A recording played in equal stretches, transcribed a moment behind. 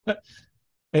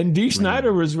And Dee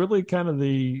Snider Man. was really kind of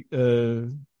the a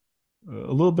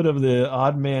little bit of the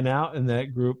odd man out in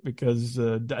that group because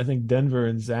I think Denver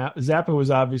and Zappa was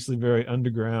obviously very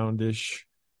underground-ish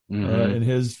in Hmm.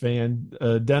 his fan.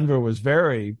 Denver was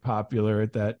very popular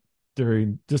at that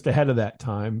during just ahead of that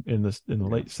time in the Yeah.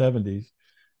 late 70s.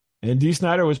 And Dee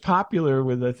Snider was popular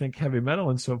with I think heavy metal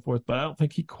and so forth, but I don't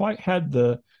think he quite had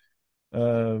the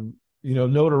uh,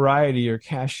 notoriety or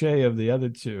cachet of the other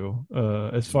two,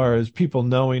 as far as people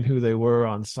knowing who they were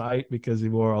on site because he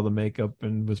wore all the makeup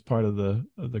and was part of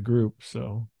the group.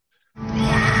 So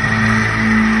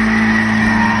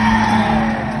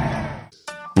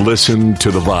Listen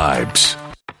to the vibes.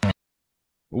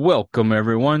 Welcome,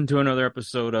 everyone, to another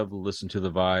episode of Listen to the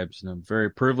Vibes. And I'm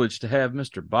very privileged to have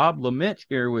Mr. Bob Lament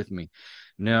here with me.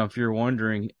 Now, if you're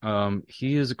wondering,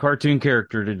 he is a cartoon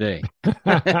character today.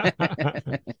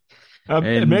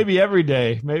 And maybe every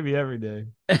day, maybe every day.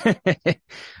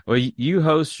 well, you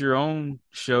host your own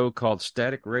show called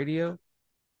Static Radio.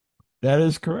 That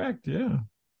is correct. Yeah.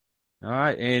 All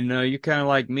right. And you're kind of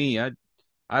like me.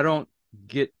 I don't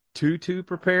get too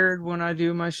prepared when I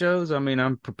do my shows. I mean,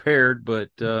 I'm prepared, but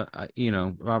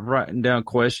I'm writing down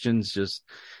questions. Just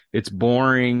it's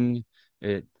boring.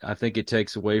 I think it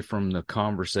takes away from the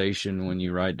conversation when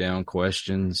you write down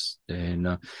questions, and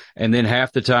then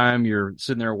half the time you're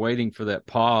sitting there waiting for that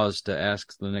pause to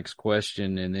ask the next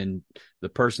question, and then the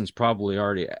person's probably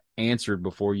already answered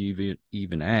before you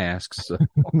even ask. So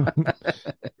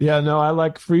Yeah, no, I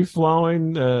like free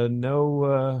flowing,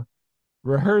 no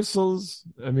rehearsals.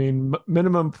 I mean,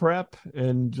 minimum prep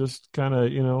and just kind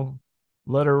of,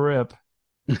 let her rip.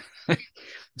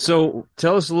 so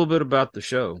tell us a little bit about the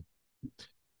show.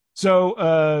 So,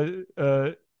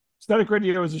 Static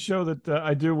Radio is a show that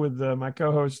I do with my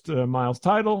co-host Miles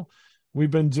Title. We've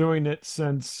been doing it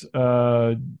since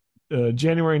January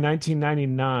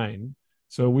 1999.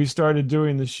 So we started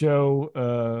doing the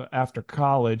show after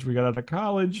college. We got out of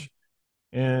college,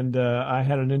 and I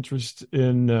had an interest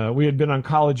in. We had been on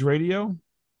college radio,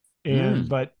 and Mm.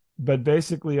 but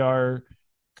basically our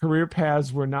career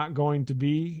paths were not going to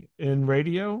be in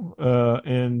radio,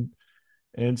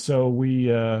 and so we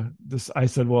this I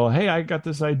said, well, hey, I got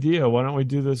this idea. Why don't we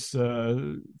do this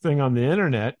thing on the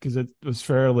internet? Because it was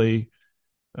fairly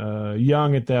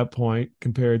young at that point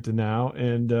compared to now,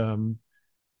 and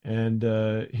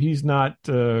he's not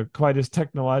quite as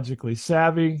technologically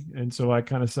savvy, and so I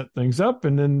kind of set things up,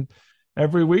 and then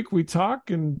every week we talk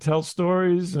and tell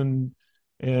stories, and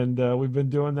we've been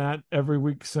doing that every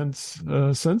week since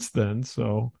then.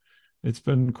 So it's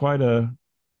been quite a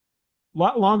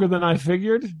lot longer than I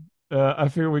figured. I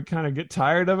figured we'd kind of get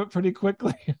tired of it pretty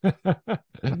quickly,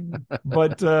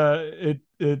 but it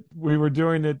we were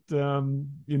doing it,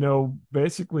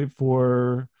 basically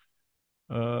for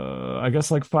I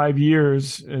guess like 5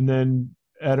 years, and then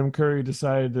Adam Curry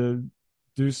decided to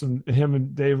do some. Him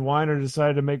and Dave Weiner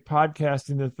decided to make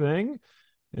podcasting a thing,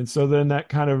 and so then that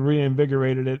kind of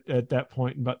reinvigorated it at that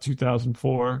point in about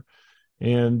 2004,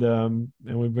 and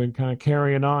we've been kind of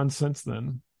carrying on since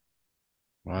then.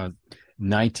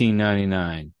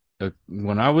 1999.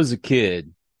 When I was a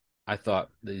kid, I thought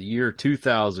the year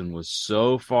 2000 was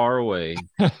so far away.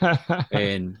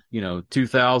 And,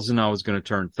 2000, I was going to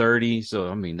turn 30. So,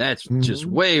 I mean, that's just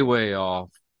Mhm. way, way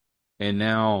off. And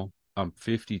now I'm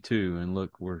 52 and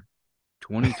look, we're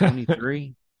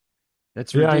 2023.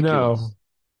 That's Yeah, I ridiculous.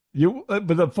 know.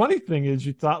 But the funny thing is,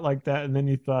 you thought like that, and then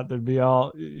you thought there'd be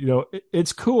all,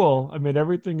 it's cool. I mean,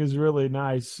 everything is really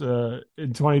nice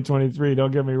in 2023.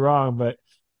 Don't get me wrong, but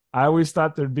I always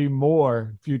thought there'd be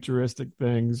more futuristic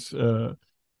things.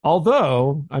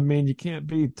 Although, I mean, you can't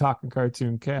be talking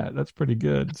cartoon cat. That's pretty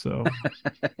good.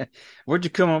 Where'd you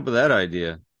come up with that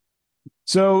idea?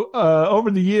 So over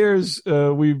the years,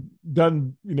 we've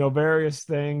done various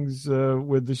things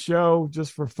with the show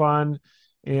just for fun,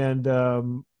 and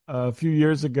a few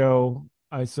years ago,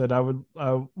 I said I would.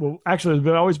 Well, actually, it's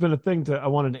always been a thing I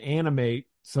wanted to animate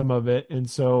some of it, and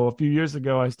so a few years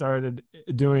ago, I started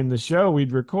doing the show.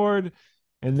 We'd record,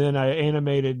 and then I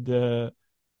animated the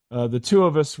two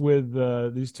of us with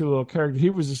these two little characters. He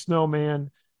was a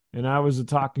snowman, and I was a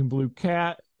talking blue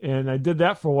cat. And I did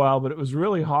that for a while, but it was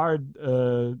really hard.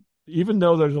 Even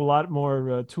though there's a lot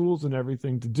more tools and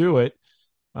everything to do it,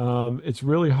 it's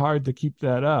really hard to keep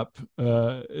that up.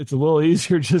 It's a little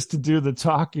easier just to do the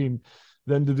talking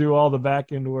than to do all the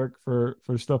back end work for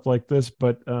stuff like this.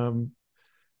 But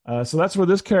so that's where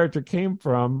this character came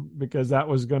from, because that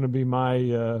was going to be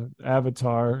my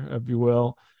avatar, if you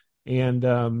will. And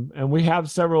we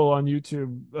have several on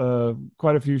YouTube,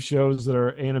 quite a few shows that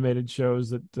are animated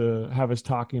shows that have us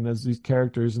talking as these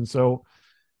characters. And so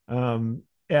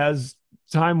as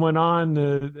time went on,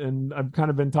 and I've kind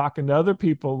of been talking to other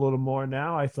people a little more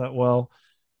now, I thought, well,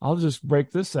 I'll just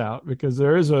break this out, because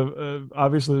there is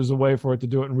obviously there's a way for it to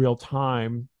do it in real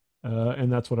time.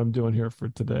 And that's what I'm doing here for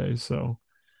today. So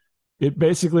it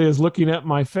basically is looking at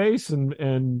my face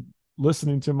and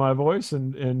listening to my voice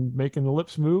and making the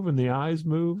lips move and the eyes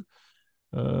move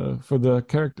for the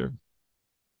character.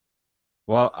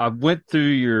 Well, I went through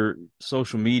your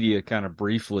social media kind of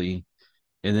briefly,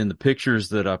 and then the pictures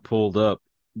that I pulled up,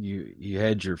 you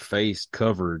had your face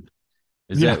covered.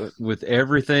 Is Yeah. that with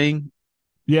everything?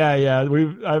 Yeah.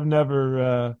 I've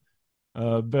never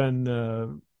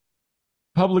been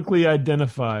publicly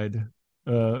identified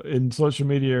in social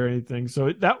media or anything.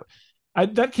 So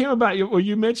that came about. What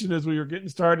you mentioned as we were getting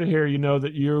started here,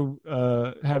 that you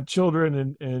have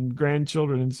children and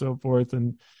grandchildren and so forth,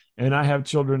 and I have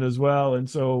children as well. And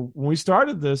so when we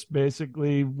started this,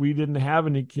 basically we didn't have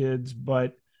any kids,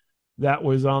 but that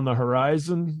was on the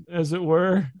horizon, as it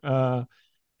were.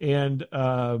 And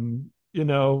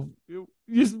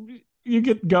you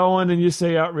get going and you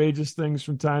say outrageous things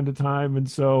from time to time, and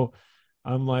so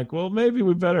I'm like, well, maybe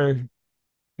we better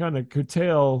kind of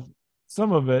curtail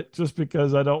some of it, just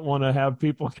because I don't want to have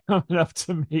people coming up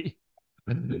to me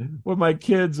with my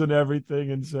kids and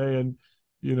everything and saying,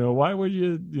 why were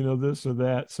you, this or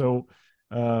that. So,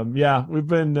 yeah, we've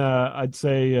been, I'd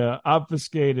say,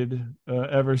 obfuscated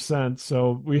ever since.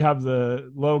 So we have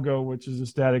the logo, which is a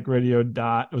static radio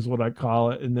dot, is what I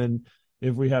call it. And then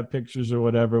if we have pictures or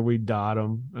whatever, we dot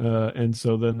them. And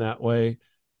so then that way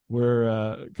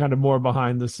we're kind of more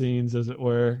behind the scenes, as it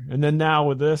were. And then now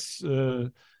with this,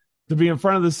 to be in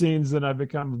front of the scenes, then I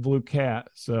become a blue cat.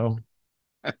 So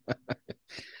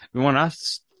When I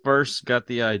first got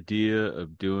the idea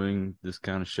of doing this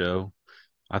kind of show,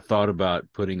 I thought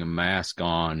about putting a mask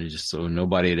on just so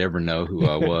nobody'd ever know who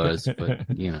I was. But,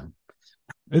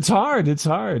 it's hard. It's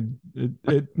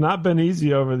not been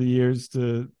easy over the years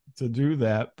to do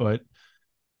that, but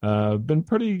been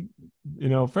pretty,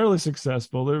 fairly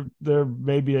successful. There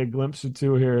may be a glimpse or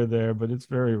two here or there, but it's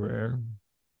very rare.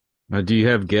 Do you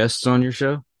have guests on your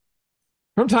show?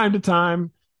 From time to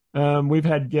time, we've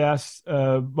had guests.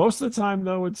 Most of the time,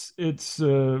 though, it's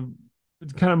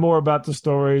kind of more about the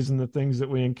stories and the things that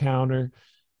we encounter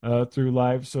through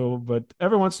life. So, but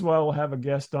every once in a while, we'll have a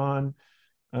guest on,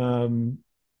 and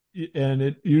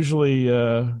it usually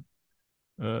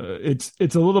it's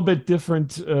a little bit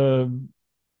different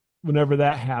whenever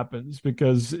that happens,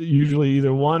 because usually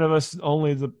either one of us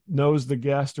only knows the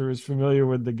guest or is familiar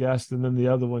with the guest, and then the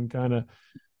other one kind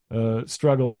of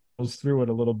struggles through it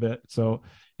a little bit. So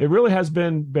it really has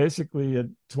been basically a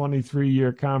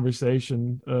 23-year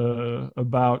conversation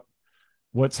about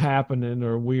what's happening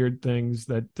or weird things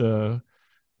that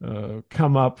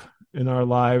come up in our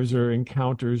lives or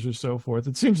encounters or so forth.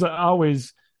 It seems like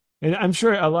always, and I'm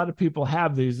sure a lot of people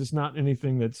have these. It's not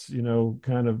anything that's,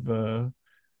 kind of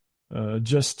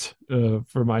just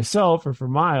for myself or for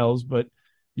Miles, but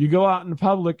you go out in the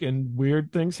public and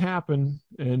weird things happen,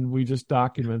 and we just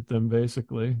document them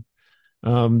basically.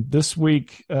 This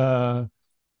week, the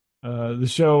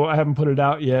show, I haven't put it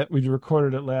out yet. We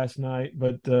recorded it last night,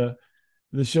 but the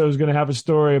show is going to have a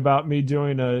story about me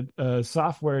doing a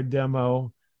software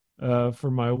demo for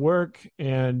my work,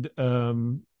 and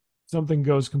something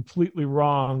goes completely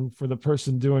wrong for the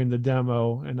person doing the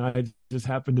demo, and I just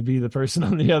happen to be the person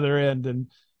on the other end,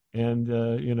 and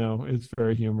it's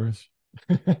very humorous.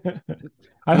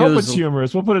 I hope it's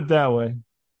humorous. We'll put it that way.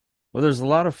 Well, there's a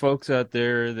lot of folks out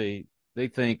there, they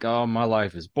think, oh, my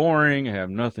life is boring, I have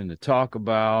nothing to talk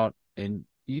about, and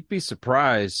you'd be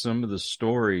surprised some of the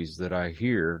stories that I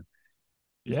hear.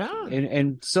 Yeah.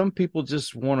 And some people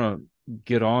just want to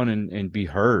get on and be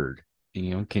heard.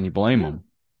 Can you blame them?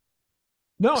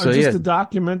 No, so, just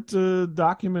to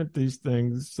document these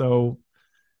things. So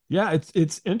yeah,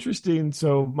 it's interesting.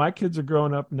 So my kids are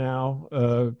growing up now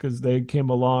because they came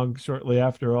along shortly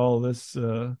after all of this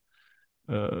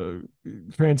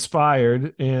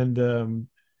transpired, and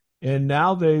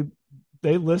now they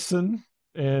listen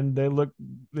and they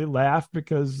laugh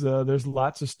because there's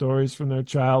lots of stories from their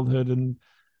childhood, and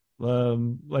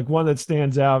like one that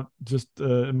stands out just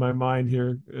in my mind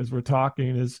here as we're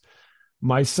talking is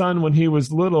my son. When he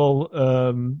was little,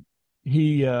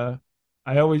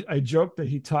 I joked that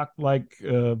he talked like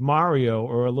Mario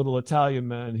or a little Italian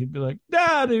man. He'd be like,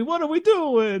 "Daddy, what are we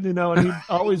doing?" And he'd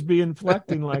always be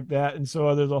inflecting like that. And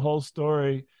so there's a whole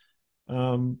story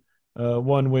one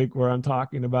week where I'm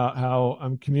talking about how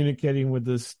I'm communicating with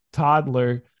this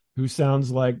toddler who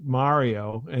sounds like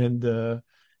Mario, and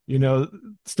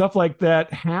stuff like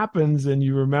that happens, and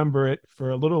you remember it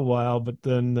for a little while, but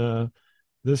then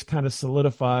this kind of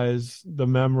solidifies the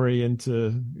memory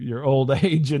into your old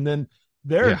age. And then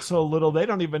they're so little, they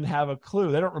don't even have a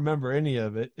clue. They don't remember any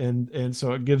of it. And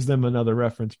so it gives them another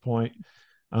reference point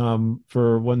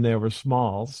for when they were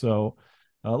small. So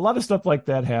a lot of stuff like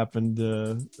that happened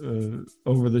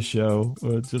over the show.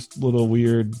 Just little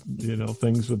weird,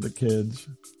 things with the kids.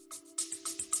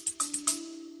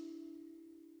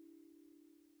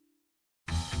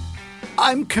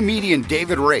 I'm comedian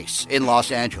David Race in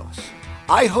Los Angeles.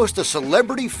 I host a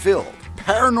celebrity-filled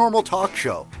paranormal talk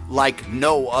show like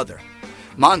no other.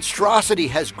 Monstrosity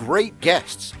has great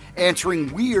guests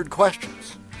answering weird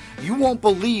questions. You won't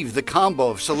believe the combo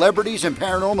of celebrities and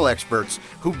paranormal experts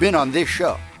who've been on this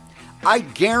show. I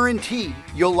guarantee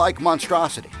you'll like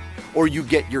Monstrosity, or you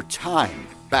get your time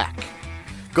back.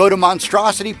 Go to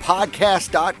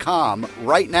monstrositypodcast.com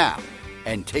right now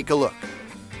and take a look.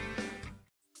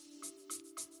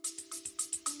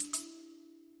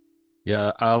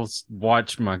 Yeah, I'll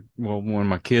watch when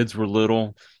my kids were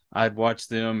little, I'd watch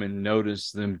them and notice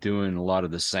them doing a lot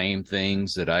of the same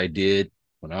things that I did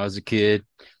when I was a kid.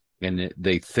 And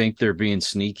they think they're being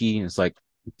sneaky. And it's like,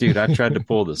 dude, I tried to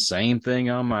pull the same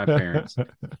thing on my parents.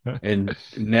 And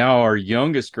now our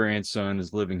youngest grandson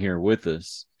is living here with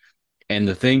us. And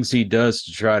the things he does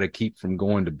to try to keep from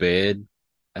going to bed,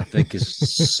 I think is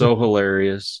so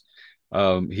hilarious.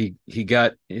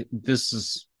 This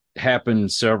has happened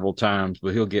several times,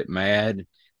 but he'll get mad.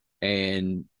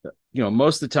 And,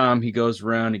 most of the time he goes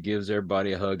around and gives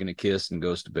everybody a hug and a kiss and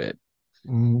goes to bed.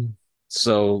 Mm.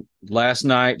 So last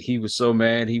night he was so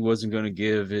mad he wasn't going to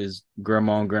give his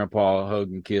grandma and grandpa a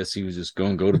hug and kiss. He was just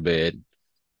going to go to bed.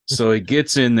 So he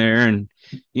gets in there and,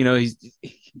 he's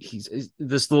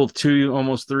this little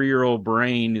almost 3-year-old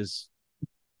brain is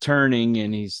turning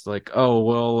and he's like, oh,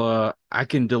 well, I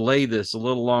can delay this a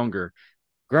little longer.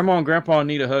 Grandma and grandpa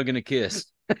need a hug and a kiss.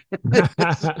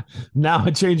 Now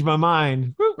I changed my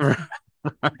mind.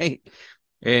 Right.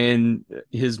 And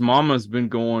his mama's been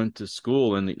going to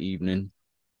school in the evening.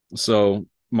 So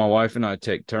my wife and I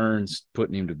take turns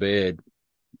putting him to bed.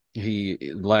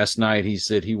 Last night he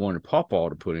said he wanted Pawpaw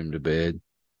to put him to bed.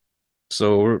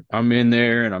 So I'm in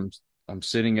there and I'm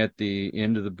sitting at the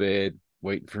end of the bed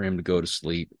waiting for him to go to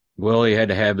sleep. Well, he had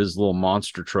to have his little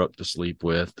monster truck to sleep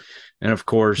with. And of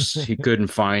course he couldn't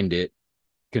find it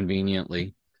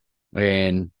conveniently.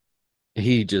 And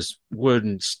he just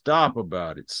wouldn't stop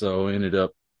about it. So ended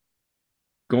up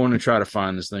going to try to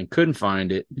find this thing. Couldn't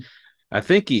find it. I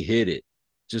think he hid it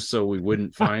just so we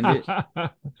wouldn't find it.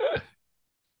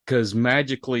 Because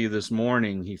magically this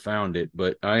morning he found it,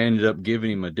 but I ended up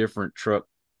giving him a different truck.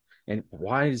 And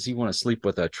why does he want to sleep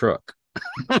with that truck?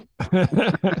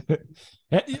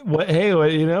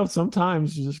 Hey,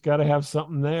 sometimes you just got to have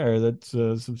something there that's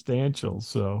substantial.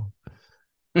 So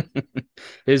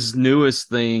his newest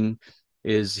thing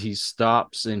is he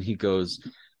stops and he goes,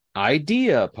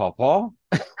 idea, Pawpaw.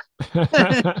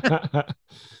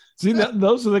 See,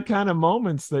 those are the kind of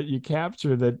moments that you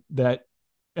capture that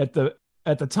at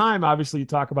the time, obviously you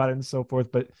talk about it and so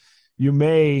forth, but you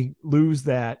may lose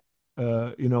that,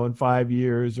 in 5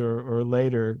 years or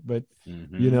later, but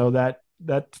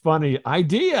that's funny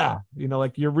idea,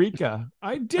 like Eureka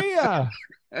idea.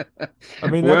 I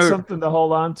mean, that's something to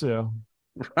hold on to.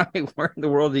 Right. Where in the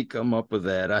world did he come up with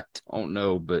that? I don't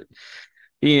know. But,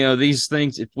 these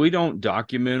things, if we don't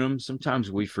document them, sometimes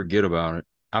we forget about it.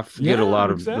 I forget a lot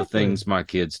of the things my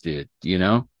kids did,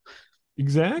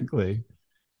 Exactly.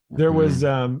 There was,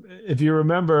 if you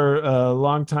remember a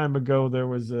long time ago, there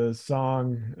was a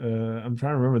song, I'm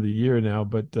trying to remember the year now,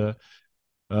 but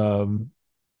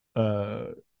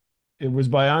it was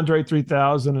by Andre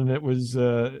 3000 and it was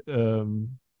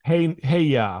Hey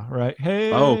Ya, right?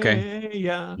 Hey, oh, okay.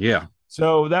 Yeah. Yeah.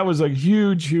 So that was a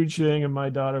huge thing, and my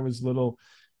daughter was little,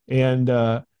 and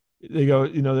they go,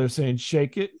 they're saying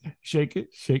shake it, shake it,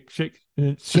 shake,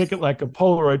 and shake it like a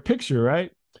Polaroid picture,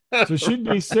 right? So she'd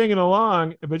be singing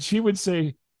along, but she would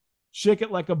say, shake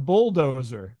it like a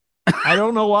bulldozer. I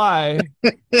don't know why,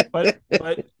 but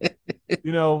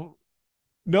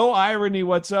no irony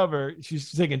whatsoever. She's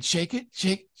singing, shake it,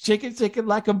 shake it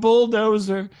like a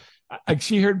bulldozer.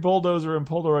 She heard bulldozer and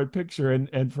Polaroid picture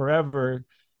and forever,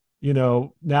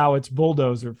 now it's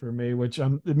bulldozer for me, which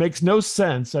it makes no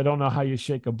sense. I don't know how you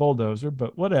shake a bulldozer,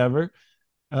 but whatever.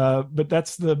 But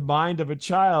that's the mind of a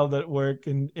child at work.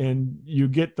 And you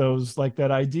get those, like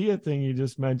that idea thing you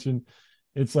just mentioned.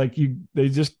 It's like they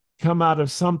just come out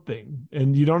of something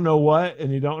and you don't know what,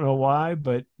 and you don't know why,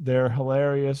 but they're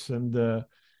hilarious. And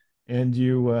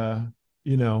you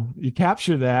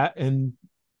capture that. And,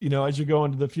 as you go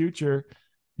into the future,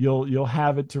 you'll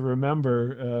have it to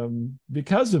remember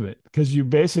because of it, because you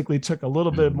basically took a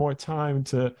little bit more time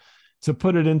to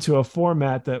put it into a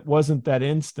format that wasn't that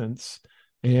instance,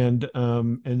 and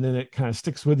then it kind of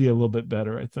sticks with you a little bit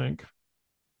better, I think.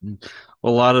 A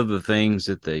lot of the things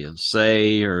that they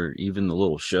say, or even the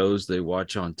little shows they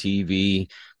watch on TV,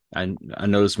 I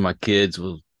notice my kids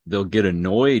they'll get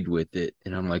annoyed with it,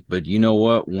 and I'm like, but you know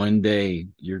what? One day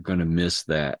you're gonna miss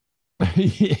that.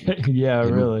 Yeah,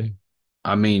 And, really.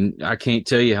 I mean, I can't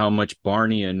tell you how much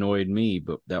Barney annoyed me,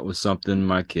 but that was something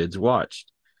my kids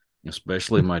watched,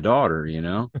 especially my daughter. And,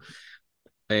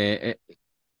 I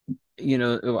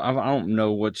don't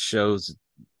know what shows.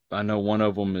 I know one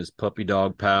of them is Puppy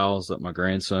Dog Pals that my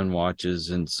grandson watches,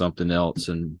 and something else.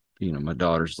 And, my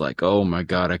daughter's like, oh my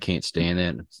God, I can't stand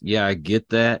that. Yeah, I get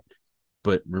that.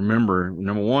 But remember,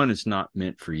 number one, it's not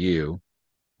meant for you.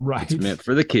 Right. It's meant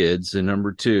for the kids. And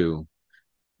number two,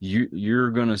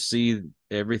 you're going to see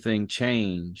everything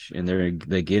change, and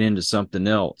they get into something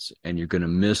else, and you're going to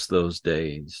miss those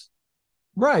days.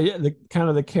 Right. Yeah, the kind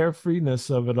of the carefreeness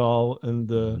of it all.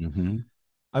 And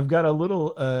I've got a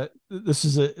little this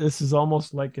is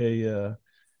almost like this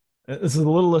is a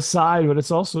little aside, but it's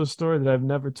also a story that I've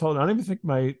never told. I don't even think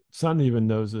my son even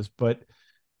knows this, but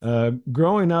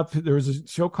growing up, there was a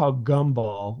show called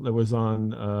Gumball that was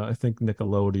on I think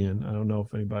Nickelodeon. I don't know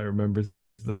if anybody remembers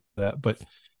that, but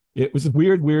it was a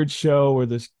weird show where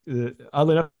this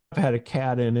oddly enough had a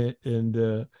cat in it, and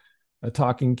a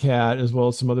talking cat, as well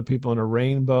as some other people in a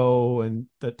rainbow and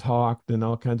that talked and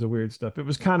all kinds of weird stuff. It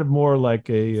was kind of more like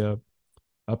a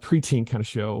preteen kind of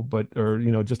show,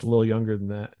 or just a little younger than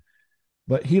that.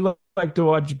 But he liked to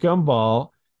watch Gumball,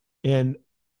 and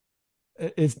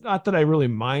it's not that I really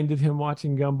minded him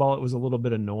watching Gumball. It was a little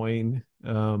bit annoying.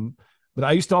 But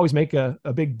I used to always make a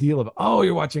big deal of, oh,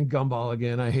 you're watching Gumball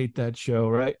again. I hate that show,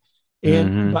 right?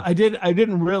 But I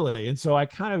didn't really, and so I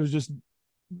kind of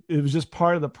it was just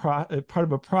part of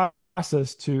a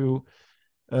process to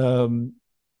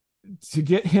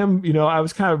get him. I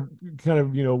was kind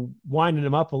of winding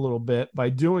him up a little bit by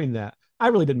doing that. I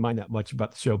really didn't mind that much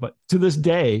about the show, but to this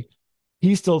day,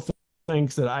 he still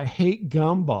thinks that I hate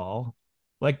Gumball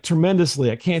like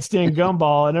tremendously. I can't stand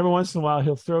Gumball, and every once in a while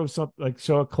he'll throw something, like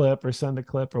show a clip or send a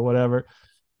clip or whatever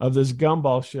of this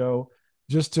Gumball show,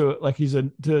 just to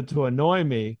to annoy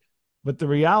me. But the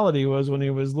reality was, when he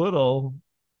was little,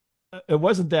 it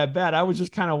wasn't that bad. I was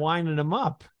just kind of winding him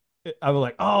up. I was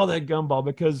like, oh, that Gumball,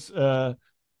 because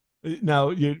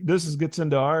now this gets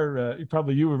into our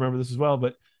probably you remember this as well,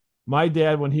 but my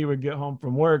dad, when he would get home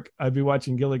from work, I'd be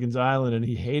watching Gilligan's Island, and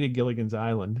he hated Gilligan's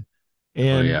Island.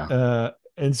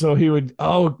 And so he would,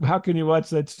 oh, how can you watch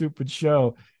that stupid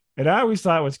show? And I always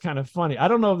thought it was kind of funny. I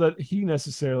don't know that he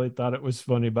necessarily thought it was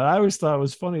funny, but I always thought it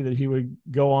was funny that he would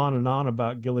go on and on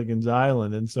about Gilligan's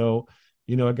Island. And so,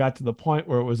 it got to the point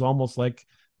where it was almost like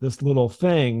this little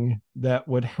thing that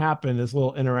would happen, this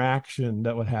little interaction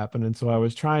that would happen. And so I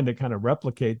was trying to kind of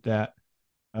replicate that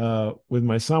with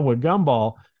my son with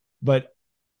Gumball. But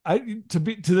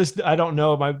to this, I don't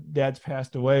know. My dad's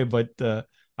passed away, but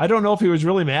I don't know if he was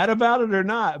really mad about it or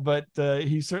not. But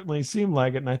he certainly seemed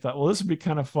like it. And I thought, well, this would be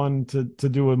kind of fun to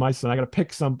do with my son. I got to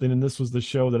pick something, and this was the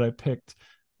show that I picked.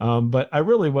 But I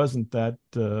really wasn't that.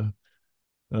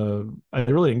 I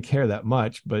really didn't care that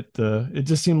much, but it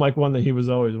just seemed like one that he was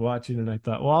always watching, and I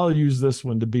thought, well, I'll use this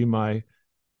one to be my,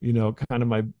 kind of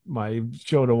my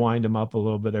show to wind him up a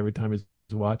little bit every time he's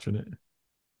watching it.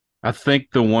 I think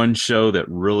the one show that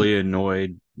really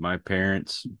annoyed my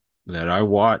parents that I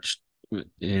watched,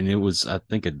 and it was, I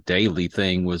think, a daily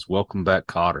thing, was Welcome Back,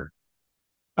 Kotter.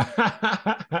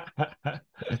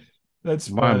 That's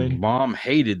funny. My mom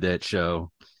hated that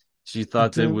show. She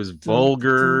thought it was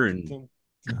vulgar, and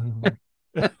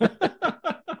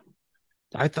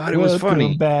I thought it was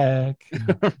funny. Back.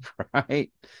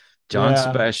 Right. John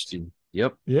Sebastian.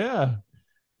 Yep. Yeah.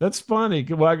 That's funny.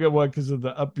 Why? Because of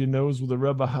the up your nose with a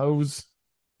rubber hose?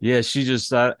 Yeah, she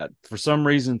just thought, for some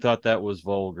reason, thought that was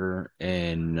vulgar.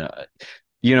 And,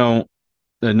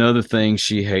 another thing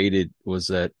she hated was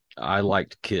that I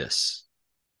liked Kiss.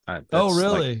 Oh,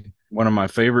 really? Like, one of my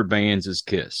favorite bands is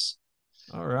Kiss.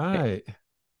 All right.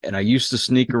 And I used to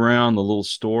sneak around the little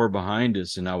store behind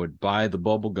us, and I would buy the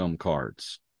bubblegum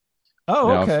cards. Oh,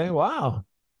 now, okay. Wow.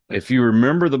 If you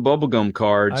remember the bubblegum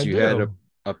cards, you had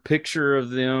a picture of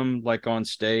them, like on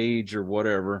stage or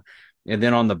whatever. And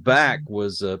then on the back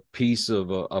was a piece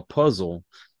of a puzzle.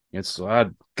 And so I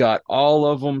got all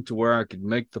of them to where I could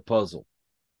make the puzzle.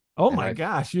 Oh, my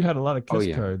gosh. You had a lot of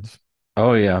Kiss cards.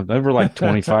 Oh, yeah. They were like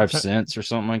 25 cents or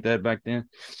something like that back then.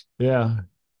 Yeah.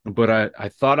 But I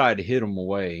thought I'd hid them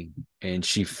away, and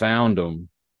she found them.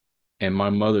 and my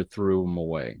mother threw them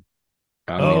away.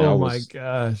 I mean, Oh my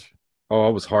gosh. I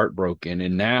was heartbroken.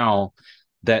 And now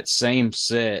that same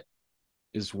set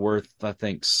is worth, I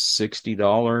think,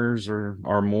 $60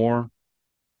 or more.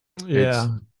 It's, Yeah.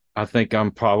 I think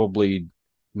I'm probably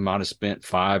might have spent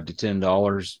 $5 to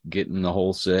 $10 getting the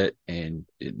whole set, and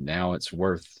now it's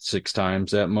worth 6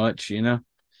 times that much, you know?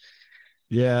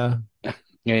 Yeah.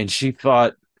 And she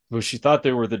thought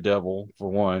they were the devil for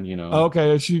one, you know.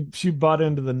 Okay. She bought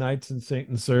into the Knights and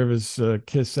Satan Service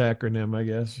KISS acronym, I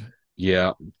guess.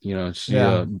 Yeah, you know, she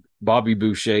Yeah. Bobby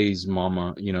Boucher's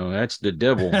mama, you know, that's the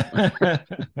devil. That's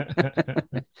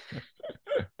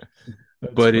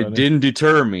But it funny. didn't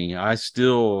deter me. I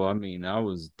mean, I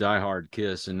was diehard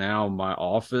Kiss, and now my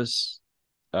office,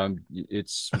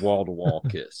 it's wall to wall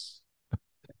Kiss.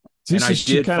 See, And I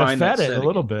she did kind of find that fed it a set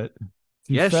little again. bit.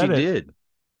 She Yeah, she fed it. did.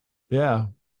 Yeah.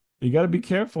 You got to be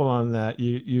careful on that.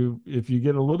 If you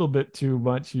get a little bit too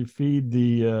much, you feed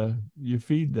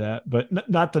that. But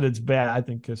not that it's bad. I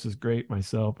think Kiss is great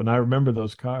myself, and I remember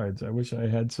those cards. I wish I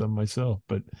had some myself,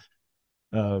 but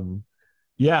um,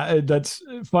 yeah, that's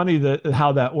funny that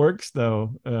how that works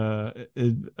though.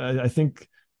 I think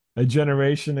a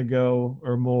generation ago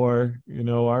or more,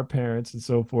 our parents and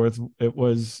so forth, it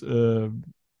was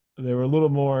they were a little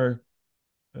more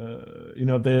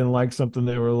if they didn't like something,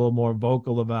 they were a little more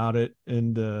vocal about it.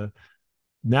 And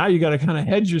now you got to kind of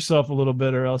hedge yourself a little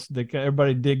bit, or else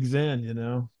everybody digs in,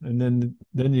 and then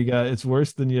it's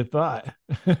worse than you thought.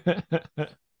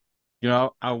 You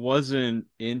know, I wasn't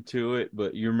into it,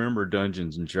 but you remember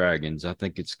Dungeons and Dragons. I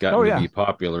think it's Oh gotten to yeah. be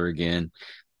popular again.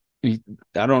 I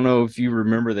don't know if you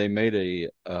remember they made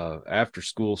a after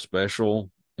school special.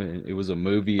 And it was a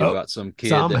movie Oh, about some kid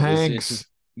Tom that was into. Hanks.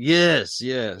 Yes,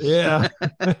 yes. Yeah.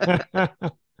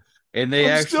 And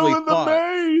they I'm still actually in the thought,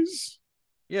 maze.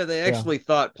 yeah, they Yeah. actually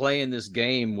thought playing this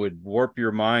game would warp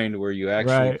your mind where you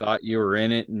actually Right. thought you were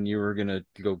in it and you were gonna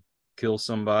go kill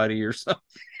somebody or something.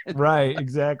 Right.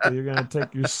 Exactly. You're gonna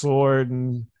take your sword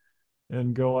and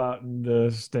go out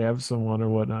and stab someone or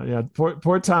whatnot. Yeah,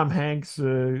 poor Tom Hanks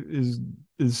is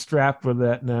strapped with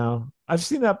that now. I've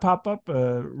seen that pop up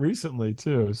recently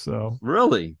too. So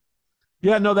Really?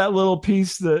 yeah, no, that little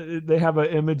piece that they have an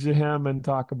image of him and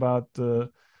talk about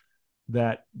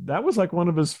that was like one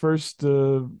of his first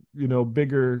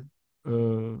bigger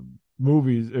uh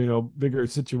movies, bigger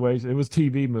situation. It was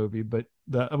TV movie, but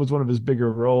that was one of his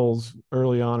bigger roles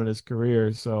early on in his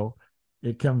career. So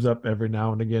it comes up every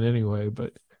now and again anyway.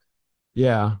 But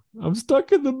yeah, I'm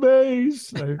stuck in the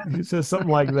maze. He says something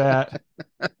like that.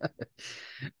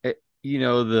 You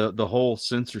know, the whole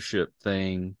censorship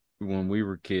thing when we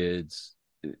were kids,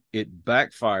 it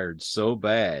backfired so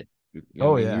bad. I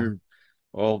Oh mean, yeah.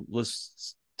 well,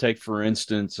 let's take for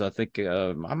instance, I think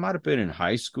I might have been in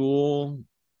high school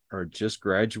or just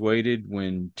graduated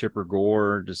when Tipper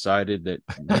Gore decided that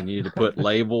they needed to put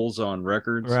labels on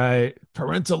records. Right.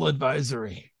 Parental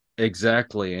advisory.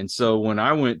 Exactly. And so when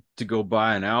I went to go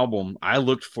buy an album, I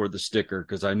looked for the sticker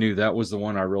because I knew that was the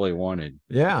one I really wanted.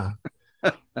 Yeah.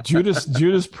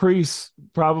 Judas Priest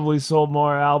probably sold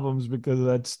more albums because of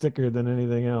that sticker than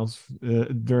anything else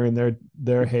during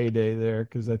their heyday there,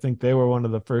 because I think they were one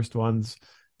of the first ones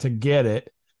to get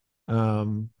it,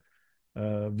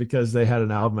 because they had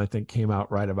an album I think came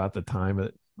out right about the time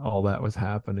that all that was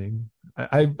happening.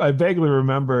 I vaguely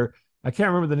remember. I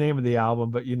can't remember the name of the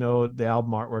album, but the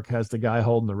album artwork has the guy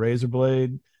holding the razor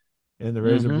blade, and the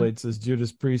razor Mm-hmm. blade says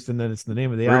Judas Priest, and then it's the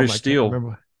name of the album. British I can't Steel.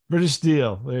 remember. British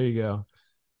Steel. There you go.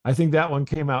 I think that one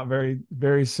came out very,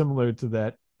 very similar to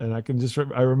that. And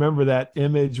I remember that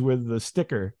image with the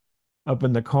sticker up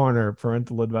in the corner,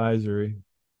 parental advisory.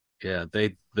 Yeah,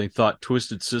 they thought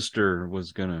Twisted Sister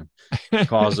was gonna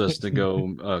cause us to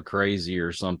go crazy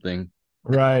or something.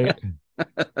 Right.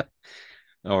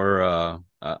 Or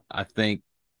I think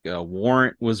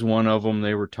Warrant was one of them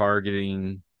they were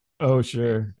targeting, Oh,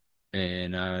 sure.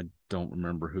 and I don't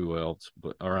remember who else,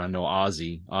 but or I know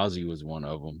Ozzy. Ozzy was one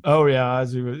of them, Oh, yeah.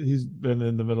 He's been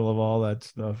in the middle of all that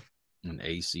stuff. and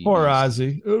Poor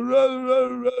ACDC.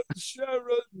 Ozzy.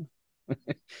 Sharon.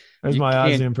 There's You my Ozzy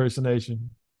can't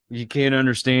impersonation. you can't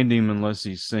understand him unless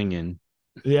he's singing.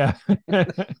 Yeah.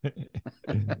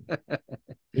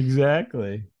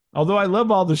 Exactly. Although I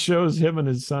love all the shows him and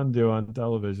his son do on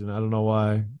television. I don't know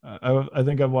why. I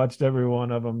think I've watched every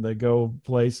one of them. They go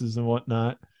places and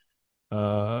whatnot.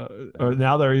 Or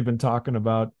now they're even talking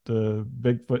about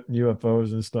Bigfoot and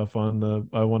UFOs and stuff on the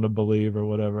I Want to Believe or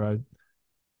whatever.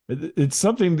 It's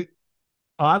something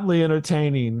oddly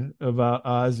entertaining about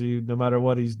Ozzy, no matter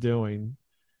what he's doing.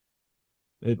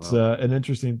 It's Well, an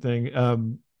interesting thing.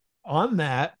 On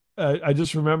that, I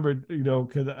just remembered,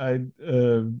 because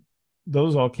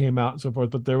those all came out and so forth.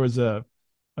 But there was a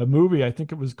movie, I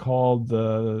think it was called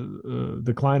The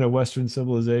Decline of Western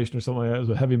Civilization or something like that. It was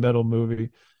a heavy metal movie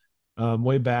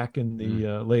way back in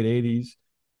the late 80s.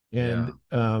 And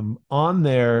on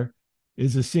there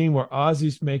is a scene where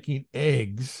Ozzy's making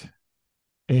eggs.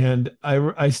 And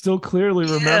I still clearly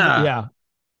remember,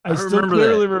 I still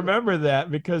clearly remember that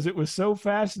because it was so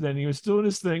fascinating. He was doing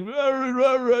his thing,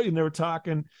 and they were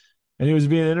talking, and he was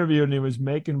being interviewed, and he was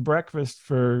making breakfast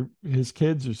for his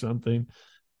kids or something,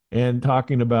 and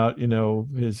talking about, you know,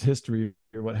 his history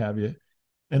or what have you.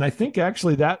 And I think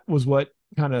actually that was what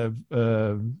kind of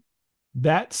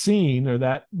that scene or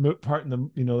that part in the,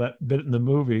 you know, that bit in the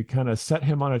movie kind of set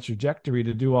him on a trajectory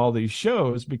to do all these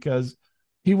shows because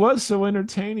he was so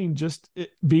entertaining just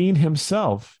being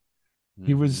himself.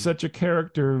 He was such a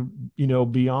character, you know,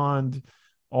 beyond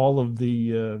all of the,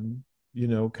 you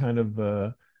know, kind of,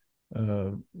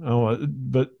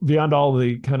 but beyond all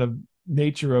the kind of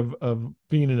nature of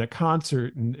being in a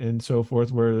concert and so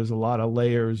forth, where there's a lot of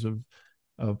layers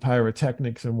of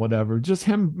pyrotechnics and whatever. Just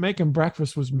him making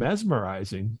breakfast was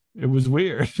mesmerizing. It was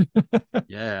weird.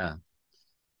 Yeah.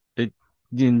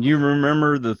 And you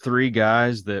remember the three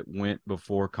guys that went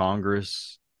before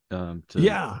Congress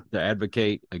to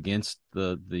advocate against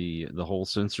the whole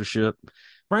censorship?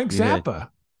 Frank Zappa.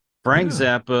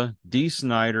 Zappa, Dee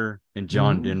Snider, and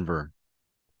John Denver.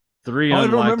 Three I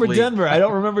unlikely. don't remember Denver. I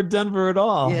don't remember Denver at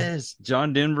all. Yes,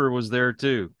 John Denver was there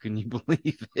too. Can you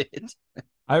believe it?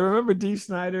 I remember Dee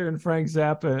Snider and Frank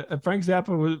Zappa. Frank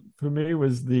Zappa was, for me,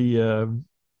 was the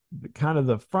kind of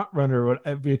the front runner.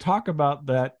 If you talk about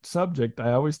that subject,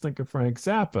 I always think of Frank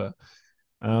Zappa.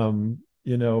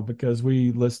 You know, because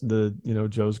we listened to, you know,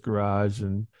 Joe's Garage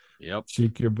and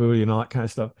Shake Your Booty and all that kind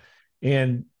of stuff.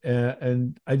 And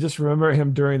I just remember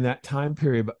him during that time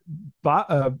period.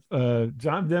 But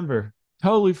John Denver,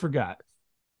 totally forgot.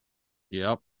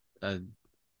 Yep.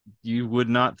 You would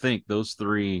not think those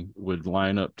three would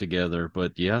line up together,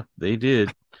 but yeah, they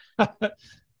did.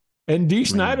 And Dee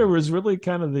Snider was really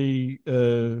kind of the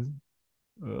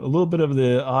a little bit of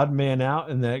the odd man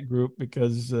out in that group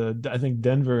because I think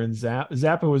Denver and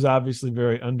Zappa was obviously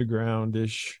very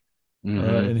undergroundish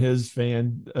in his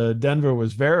fan. Denver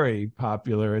was very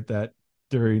popular at that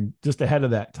during just ahead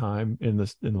of that time in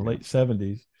the late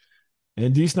 70s.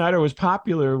 And Dee Snider was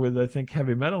popular with, I think,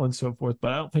 heavy metal and so forth,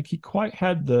 but I don't think he quite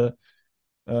had the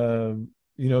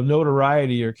you know,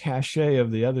 notoriety or cachet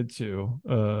of the other two,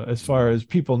 as far as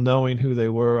people knowing who they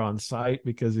were on site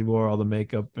because he wore all the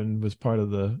makeup and was part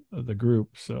of the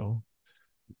group. So,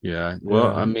 yeah. Well,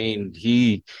 I mean,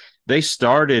 they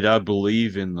started, I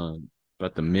believe, in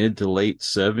about the mid to late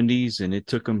 70s, and it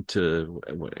took them to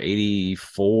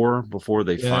 84 before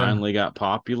they finally got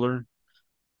popular.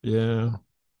 Yeah.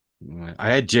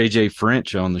 I had JJ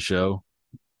French on the show.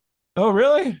 Oh,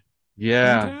 really?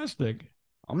 Yeah. Fantastic.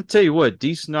 I'm gonna tell you what,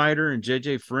 Dee Snider and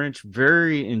JJ French,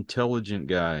 very intelligent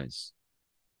guys.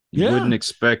 You wouldn't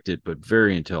expect it, but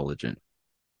very intelligent.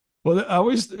 Well,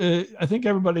 I think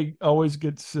everybody always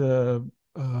gets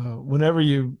whenever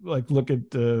you like look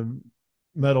at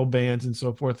metal bands and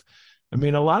so forth. I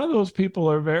mean, a lot of those people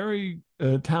are very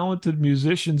talented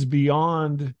musicians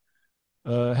beyond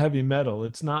heavy metal.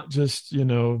 It's not just, you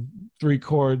know, three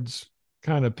chords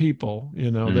kind of people.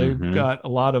 You know, they've got a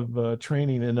lot of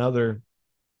training in other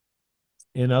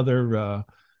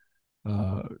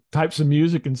types of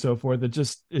music and so forth. It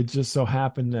just so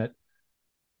happened that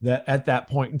at that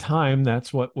point in time,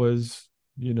 that's what was,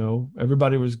 you know,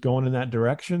 everybody was going in that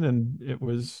direction and it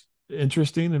was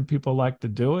interesting and people liked to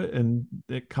do it and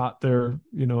it caught their,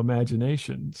 you know,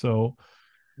 imagination. So,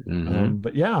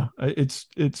 but yeah,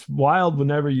 it's wild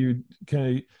whenever you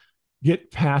kind of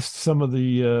get past some of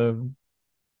the,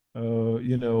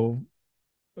 you know,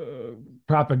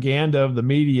 propaganda of the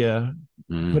media,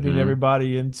 putting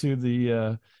everybody into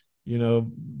the you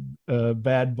know,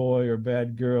 bad boy or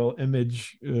bad girl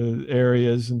image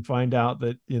areas and find out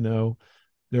that, you know,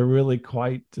 they're really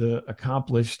quite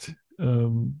accomplished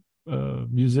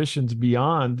musicians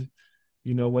beyond,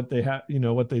 you know, what they have, you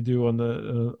know, what they do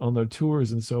on their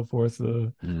tours and so forth.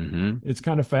 It's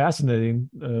kind of fascinating.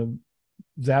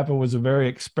 Zappa was a very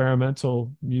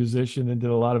experimental musician and did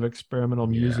a lot of experimental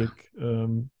music.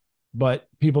 But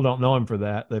people don't know him for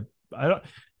that.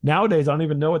 Nowadays, I don't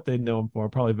even know what they know him for.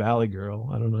 Probably Valley Girl.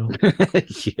 I don't know.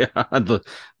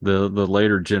 The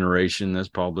later generation, that's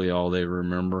probably all they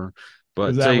remember.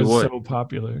 But that tell you was what, so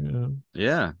popular.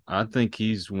 Yeah, I think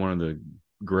he's one of the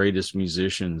greatest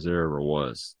musicians there ever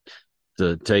was.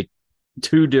 To take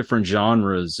two different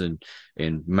genres and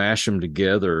mash them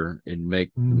together and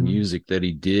make music that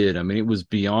he did. I mean, it was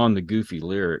beyond the goofy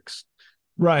lyrics.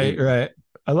 Right.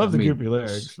 I love I the mean, goofy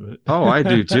lyrics. But... oh, I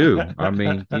do too. I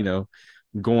mean,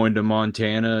 going to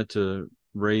Montana to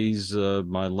raise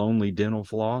my lonely dental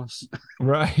floss.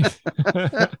 Right.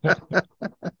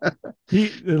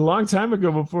 A long time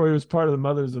ago, before he was part of the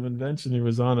Mothers of Invention, he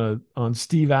was on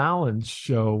Steve Allen's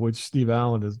show, which Steve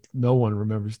Allen is, no one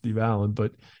remembers Steve Allen,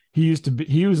 but he was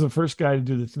the first guy to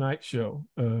do the Tonight Show,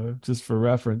 just for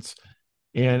reference.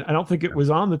 And I don't think it was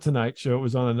on the Tonight Show. It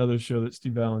was on another show that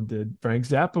Steve Allen did. Frank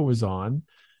Zappa was on,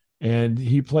 and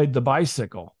he played the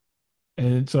bicycle.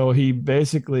 And so he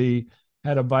basically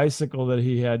had a bicycle that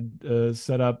he had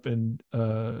set up, and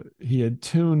he had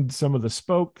tuned some of the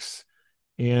spokes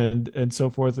and so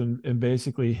forth, and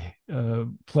basically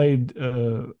played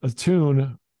a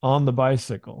tune on the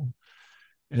bicycle.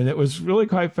 And it was really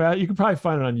quite fast. You can probably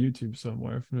find it on YouTube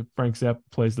somewhere. Frank Zappa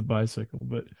plays the bicycle,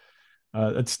 but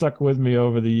it stuck with me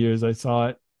over the years. I saw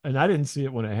it, and I didn't see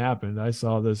it when it happened. I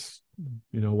saw this,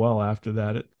 well after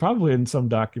that. It probably in some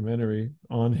documentary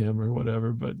on him or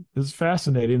whatever. But it's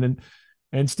fascinating,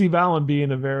 and Steve Allen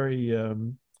being a very,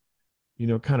 kind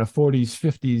of 40s,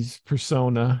 50s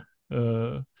persona,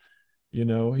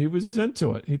 he was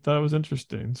into it. He thought it was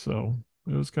interesting. So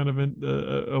it was kind of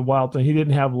a wild thing. He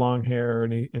didn't have long hair or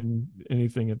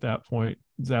anything at that point.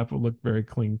 Zappa looked very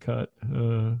clean cut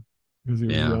because he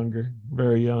was younger,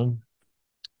 very young.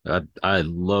 I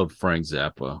love Frank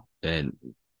Zappa, and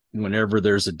whenever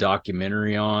there's a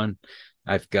documentary on,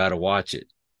 I've got to watch it.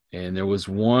 And there was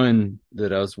one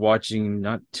that I was watching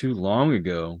not too long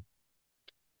ago,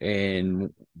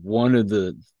 and one of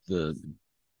the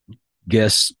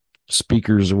guest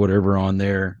speakers or whatever on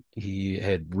there, he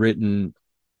had written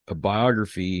a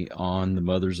biography on the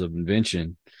Mothers of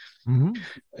Invention. Mm-hmm.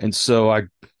 And so I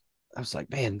was like,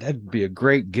 man, that'd be a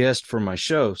great guest for my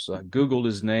show. So I Googled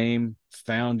his name,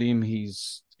 found him.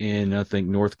 He's in, I think,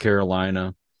 North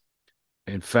Carolina,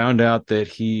 and found out that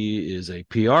he is a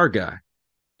PR guy.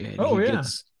 And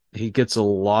he gets a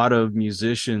lot of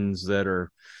musicians that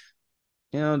are,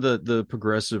 the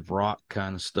progressive rock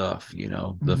kind of stuff,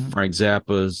 the Frank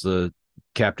Zappas, the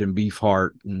Captain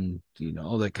Beefheart, and,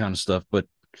 all that kind of stuff. But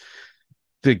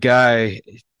the guy,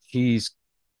 he's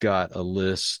got a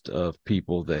list of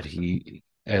people that he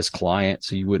as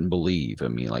clients you wouldn't believe. I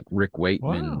mean, like Rick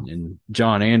Wakeman and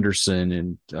John Anderson,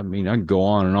 and I mean, I can go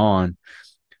on and on.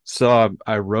 So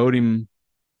I wrote him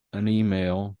an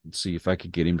email and see if I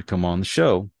could get him to come on the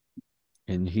show.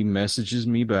 And he messages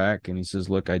me back and he says,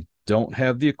 look, I don't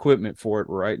have the equipment for it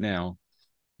right now.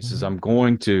 He says, I'm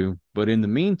going to, but in the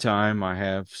meantime, I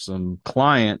have some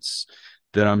clients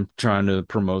that I'm trying to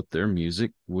promote their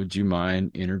music. Would you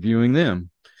mind interviewing them?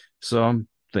 So I'm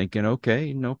thinking,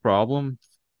 okay, no problem.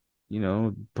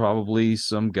 Probably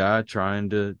some guy trying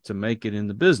to make it in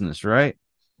the business, right?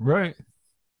 Right.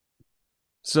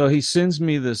 So he sends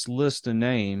me this list of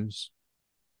names.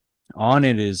 On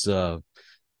it is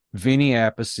Vinny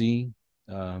Appice,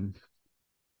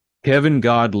 Kevin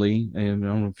Godley, and I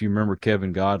don't know if you remember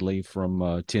Kevin Godley from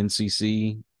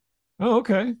 10cc. Oh,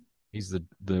 okay. He's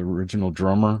the original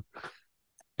drummer.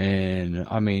 And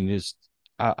I mean,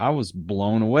 I was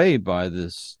blown away by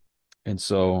this. And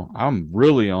so I'm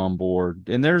really on board.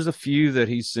 And there's a few that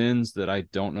he sends that I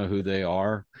don't know who they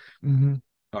are,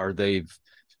 or they've,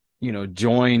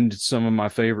 joined some of my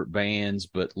favorite bands,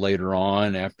 but later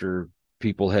on, after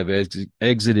people have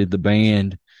exited the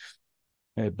band.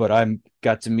 But I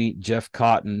got to meet Jeff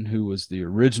Cotton, who was the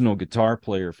original guitar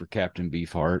player for Captain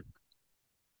Beefheart.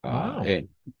 Wow. And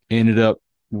ended up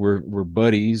we're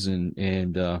buddies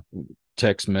and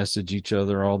text message each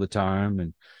other all the time,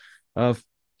 and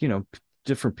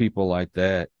different people like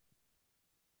that.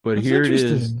 But That's here it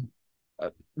is,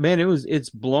 man.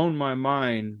 It's blown my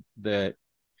mind that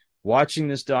watching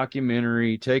this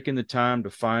documentary, taking the time to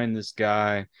find this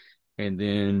guy, and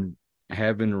then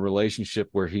having a relationship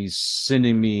where he's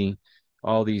sending me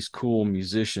all these cool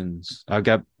musicians. I've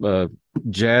got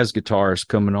jazz guitarists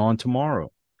coming on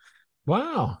tomorrow.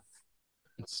 Wow.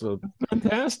 So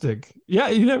fantastic. Yeah,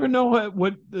 you never know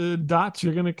what dots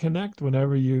you're going to connect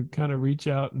whenever you kind of reach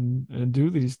out and do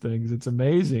these things. It's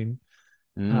amazing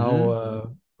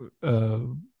how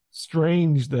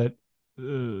strange that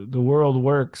the world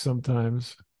works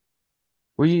sometimes.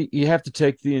 Well, you have to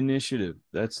take the initiative.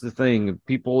 That's the thing.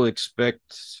 People expect,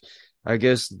 I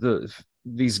guess,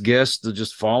 these guests to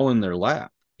just fall in their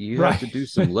lap. You have to do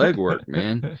some legwork,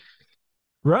 man.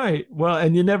 Right. Well,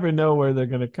 and you never know where they're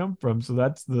going to come from. So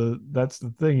that's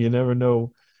the thing. You never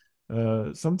know.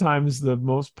 Sometimes the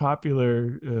most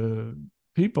popular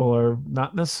people are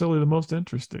not necessarily the most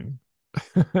interesting.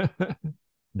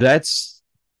 That's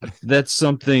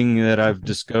something that I've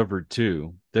discovered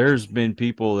too. there's been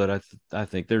people that I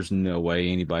think there's no way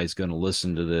anybody's going to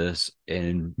listen to this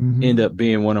and end Mm-hmm. up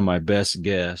being one of my best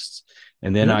guests.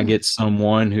 And then I Yeah. get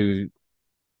someone who,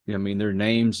 I mean, their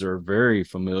names are very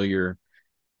familiar,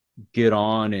 get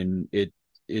on, and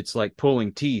it's like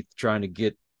pulling teeth trying to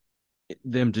get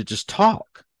them to just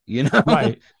talk, you know?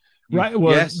 Right. Right.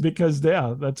 Well, Yes. because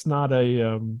yeah, that's not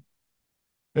some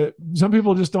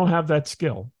people just don't have that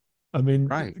skill. I mean,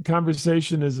 Right.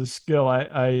 conversation is a skill.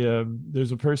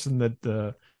 There's a person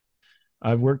that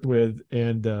I've worked with,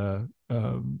 and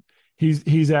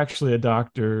he's actually a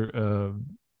doctor,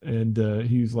 and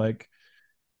he's like,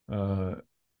 uh,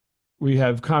 we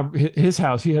have his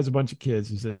house. He has a bunch of kids.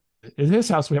 He said, in his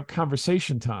house we have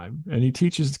conversation time, and he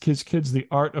teaches his kids the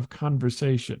art of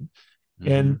conversation,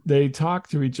 Mm-hmm. and they talk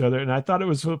to each other. And I thought it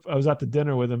was. I was at the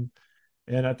dinner with him,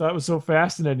 and I thought it was so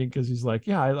fascinating because he's like,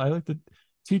 yeah, I like to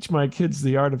teach my kids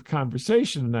the art of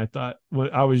conversation. And I thought, well,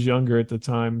 I was younger at the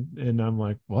time, and I'm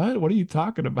like, what are you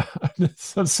talking about?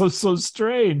 It's so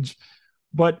strange,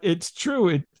 but it's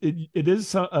true. It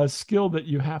is a skill that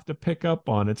you have to pick up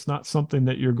on. It's not something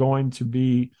that you're going to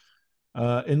be,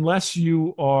 unless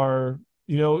you are,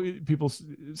 people,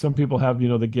 some people have,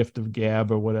 the gift of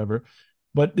gab or whatever,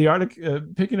 but the art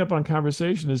of picking up on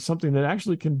conversation is something that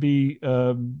actually can be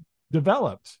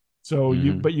developed. So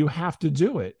Mm-hmm. but you have to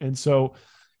do it. And so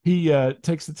he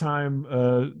takes the time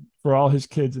for all his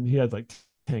kids, and he had like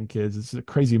 10 kids. It's a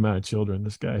crazy amount of children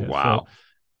this guy has. So Wow.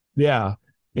 yeah.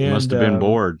 Must And have been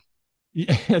bored.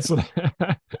 yeah, that's what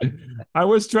I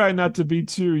was trying not to be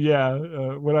too. Yeah,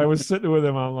 when I was sitting with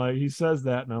him, I'm like, he says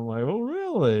that, and I'm like, oh,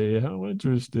 really? How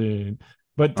interesting.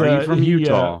 But Are you from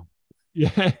Utah?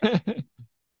 yeah,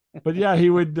 but yeah, he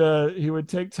would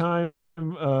take time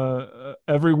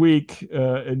every week,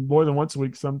 and more than once a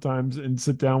week sometimes, and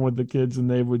sit down with the kids, and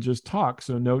they would just talk.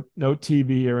 So no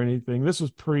TV or anything. This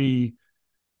was pre,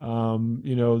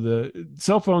 the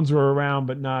cell phones were around,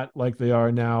 but not like they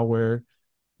are now, where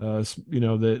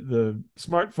the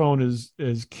smartphone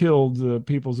has killed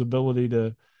people's ability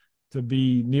to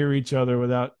be near each other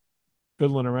without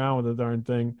fiddling around with the darn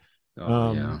thing.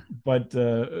 Oh yeah. But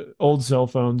old cell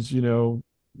phones,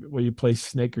 where you play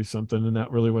Snake or something, and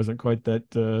that really wasn't quite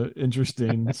that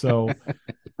interesting. So,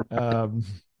 um,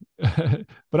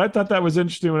 but I thought that was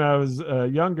interesting when I was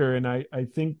younger, and I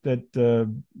think that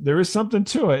there is something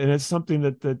to it, and it's something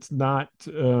that's not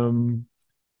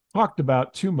talked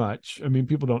about too much. I mean,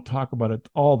 people don't talk about it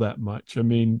all that much. I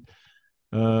mean,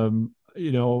 they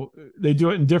do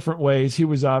it in different ways. He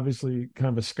was obviously kind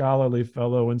of a scholarly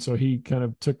fellow, and so he kind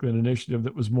of took an initiative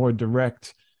that was more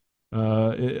direct.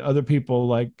 Other people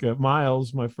like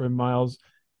Miles, my friend Miles,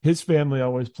 his family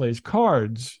always plays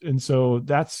cards, and so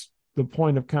that's the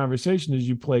point of conversation is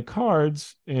you play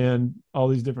cards and all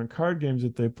these different card games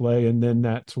that they play, and then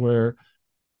that's where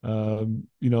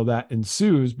that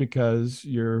ensues because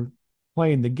you're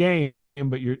playing the game,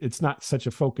 but it's not such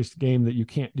a focused game that you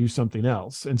can't do something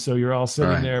else. And so you're all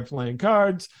sitting Right. there playing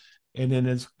cards. And then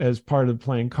as part of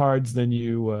playing cards, then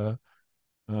you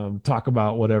talk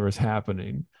about whatever's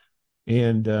happening.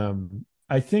 And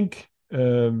I think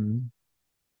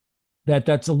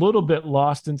that's a little bit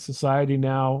lost in society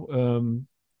now,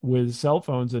 with cell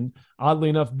phones. And oddly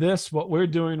enough, what we're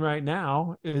doing right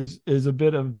now is a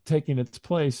bit of taking its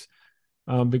place,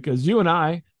 because you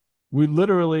and we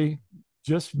literally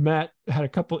just met, had a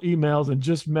couple emails, and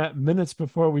just met minutes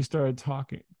before we started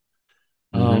talking.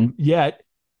 Mm-hmm. Yet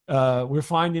we're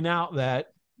finding out that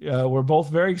we're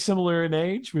both very similar in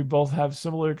age. We both have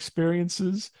similar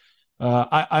experiences.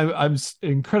 I'm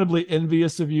incredibly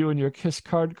envious of you and your Kiss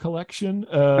card collection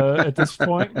at this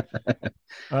point.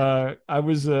 I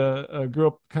grew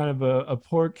up kind of a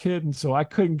poor kid, and so I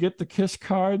couldn't get the Kiss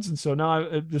cards, and so now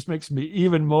it just makes me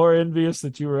even more envious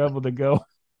that you were able to go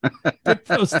pick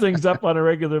those things up on a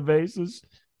regular basis.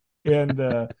 And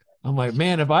I'm like,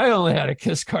 man, if I only had a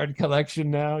Kiss card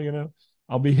collection now,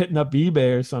 I'll be hitting up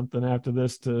eBay or something after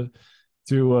this to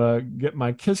get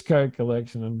my Kiss card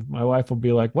collection, and my wife will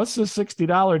be like, "What's the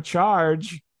 $60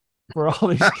 charge for all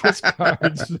these Kiss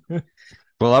cards?"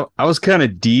 Well, I was kind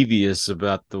of devious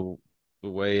about the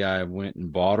way I went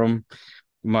and bought them.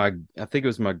 I think it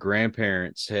was my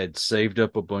grandparents had saved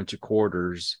up a bunch of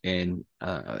quarters and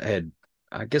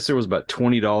I guess there was about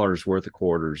 $20 worth of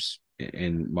quarters,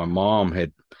 and my mom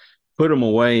had put them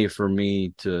away for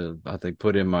me to, I think,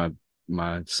 put in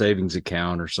my savings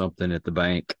account or something at the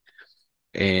bank,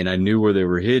 and I knew where they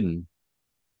were hidden,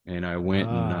 and I went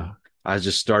and Ah, I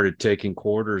just started taking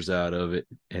quarters out of it,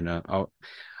 and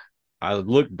I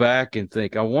look back and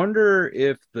think, I wonder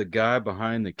if the guy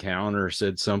behind the counter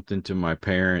said something to my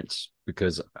parents,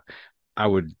 because I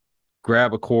would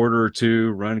grab a quarter or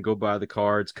two, run, go buy the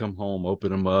cards, come home,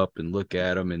 open them up and look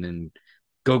at them, and then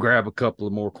go grab a couple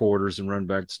of more quarters and run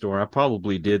back to the store. I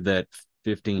probably did that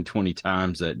 15, 20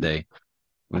 times that day.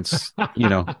 It's,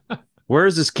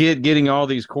 where's this kid getting all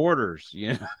these quarters?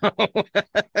 Yeah,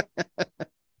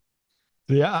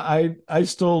 I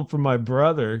stole from my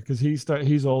brother because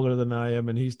he's older than I am,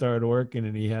 and he started working,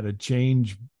 and he had a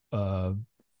change. I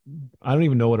don't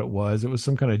even know what it was. It was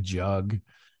some kind of jug,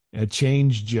 a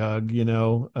change jug,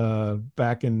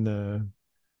 back in the,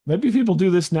 maybe people do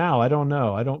this now. I don't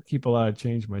know. I don't keep a lot of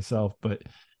change myself, but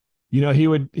he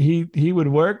would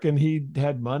work and he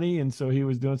had money, and so he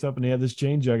was doing stuff, and he had this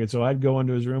change jug. And so I'd go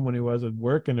into his room when he wasn't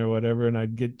working or whatever, and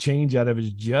I'd get change out of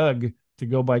his jug to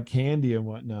go buy candy and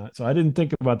whatnot. So I didn't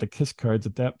think about the kiss cards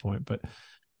at that point, but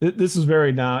this is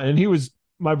very now. And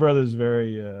my brother's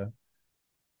very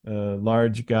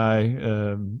large guy,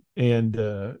 and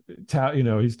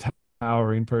he's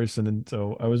towering person, and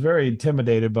so I was very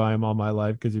intimidated by him all my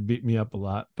life because he beat me up a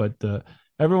lot. But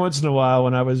every once in a while,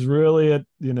 when I was really at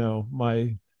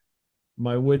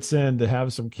my wits end to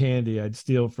have some candy, I'd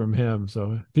steal from him.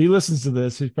 So if he listens to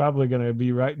this, he's probably going to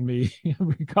be writing me,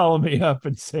 calling me up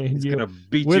and saying, he's going to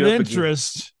beat with you up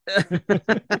interest.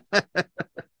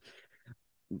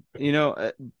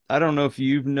 I don't know if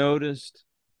you've noticed,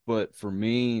 but for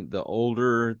me, the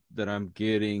older that I'm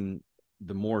getting,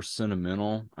 the more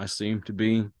sentimental I seem to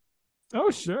be. Oh,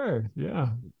 sure. Yeah.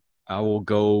 I will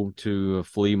go to a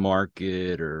flea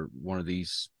market or one of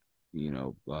these,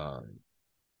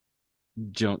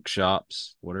 junk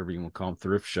shops, whatever you want to call them,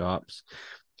 thrift shops.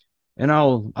 And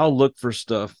I'll look for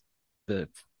stuff that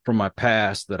from my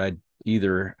past that I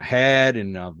either had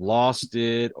and I've lost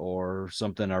it, or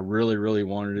something I really, really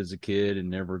wanted as a kid and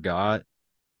never got.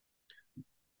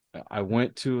 I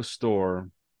went to a store,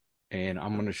 and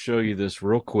I'm going to show you this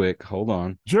real quick. Hold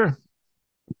on. Sure.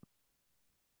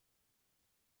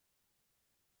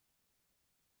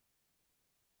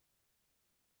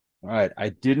 All right. I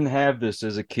didn't have this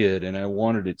as a kid, and I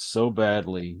wanted it so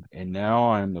badly. And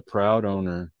now I'm the proud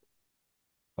owner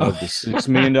of the $6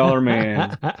 million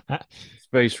man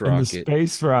space rocket. And the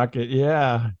space rocket,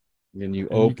 yeah. And you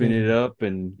open it up,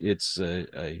 and it's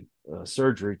a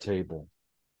surgery table.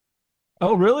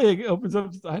 Oh, really? It opens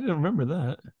up. I didn't remember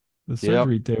that. The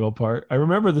surgery table part. I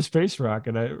remember the space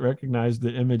rocket. I recognized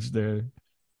the image there.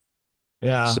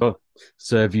 Yeah.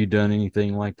 So have you done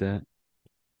anything like that?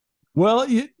 Well,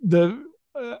 I don't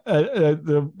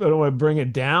want to bring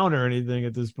it down or anything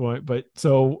at this point, but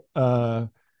so I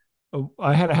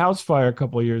had a house fire a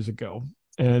couple of years ago,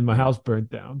 and my house burnt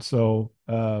down. So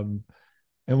and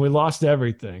we lost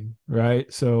everything,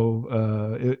 right? So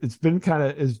it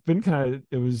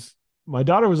was, my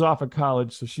daughter was off at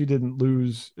college, so she didn't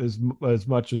lose as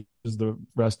much as the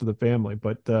rest of the family,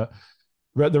 but the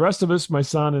rest of us, my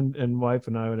son and wife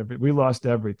and I, we lost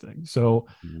everything. So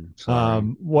I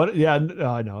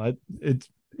know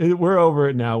we're over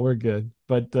it now. We're good.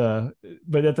 But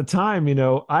at the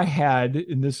time, I had,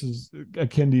 and this is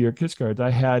akin to your kiss cards, I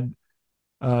had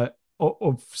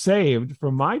saved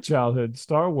from my childhood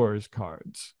Star Wars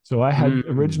cards. So I had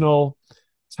original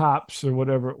Tops or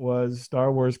whatever it was, Star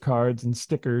Wars cards and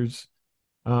stickers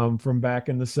from back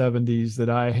in the 70s that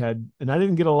I had, and I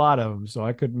didn't get a lot of them, so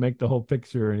I couldn't make the whole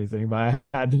picture or anything, but I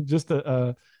had just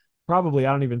probably,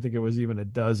 I don't even think it was even a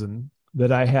dozen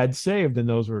that I had saved, and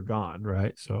those were gone,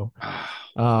 right? So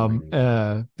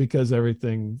because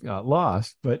everything got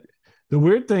lost. But the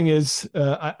weird thing is,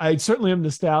 I certainly am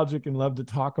nostalgic and love to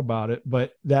talk about it,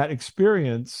 but that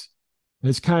experience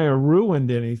has kind of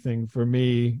ruined anything for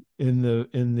me in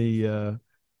the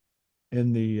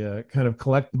kind of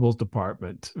collectibles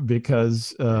department,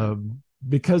 because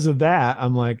of that,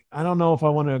 I'm like, I don't know if I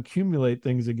want to accumulate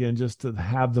things again just to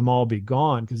have them all be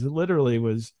gone, because it literally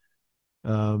was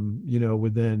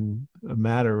within a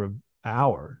matter of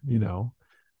hour,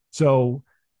 so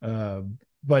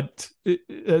but I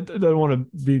don't want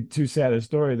to be too sad a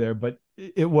story there, but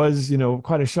it was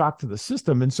quite a shock to the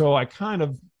system. And so I've kind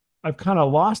of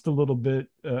lost a little bit.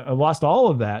 I lost all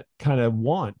of that kind of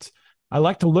want. I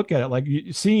like to look at it, like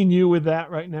seeing you with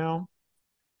that right now,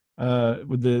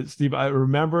 with the Steve. I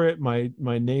remember it. My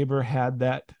neighbor had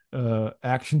that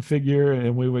action figure,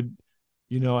 and we would,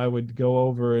 I would go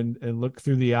over and look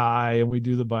through the eye, and we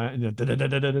do the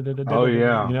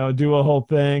do a whole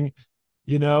thing,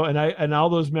 and all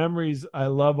those memories. I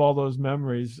love all those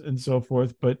memories and so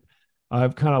forth, but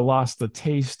I've kind of lost the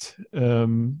taste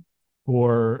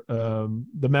for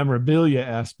the memorabilia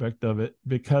aspect of it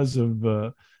because of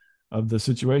the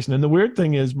situation. And the weird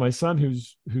thing is, my son,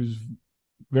 who's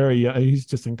very young, he's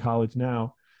just in college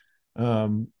now,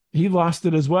 he lost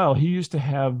it as well. He used to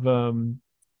have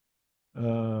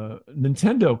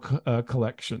Nintendo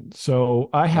collection. So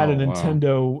I had a Oh, wow.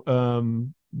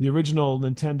 Nintendo, the original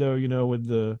Nintendo, with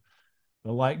the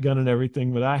light gun and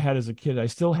everything that I had as a kid. I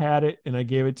still had it, and I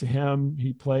gave it to him.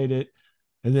 He played it,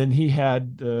 and then he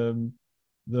had the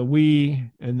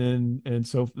Wii, and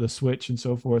so the Switch and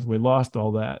so forth. We lost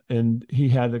all that, and he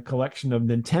had a collection of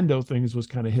Nintendo things. Was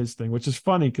kind of his thing, which is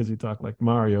funny because he talked like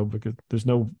Mario, because there's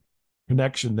no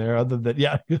connection there other than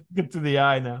get to the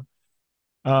eye now.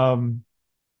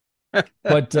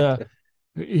 But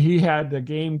he had the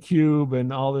GameCube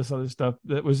and all this other stuff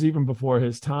that was even before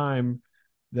his time,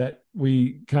 that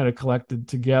we kind of collected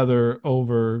together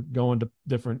over going to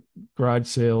different garage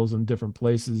sales and different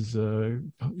places,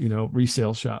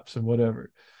 resale shops and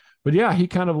whatever. But yeah, he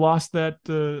kind of lost that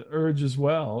urge as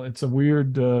well. It's a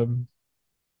weird,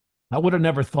 I would have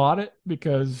never thought it,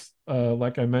 because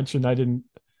like I mentioned, I didn't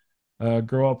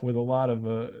grow up with a lot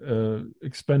of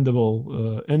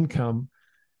expendable income.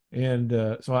 And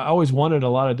so I always wanted a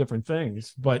lot of different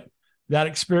things, but that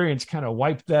experience kind of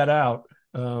wiped that out.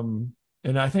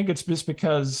 And I think it's just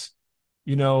because,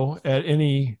 at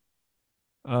any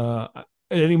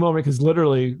moment, because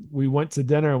literally we went to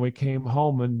dinner and we came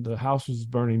home and the house was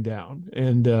burning down,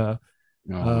 and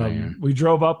Man. we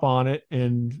drove up on it,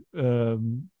 and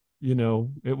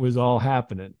it was all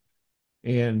happening.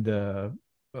 And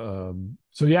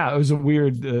so yeah, it was a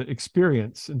weird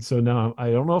experience. And so now I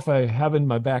don't know if I have in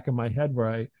my back of my head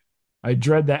where I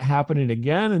dread that happening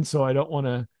again, and so I don't want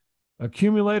to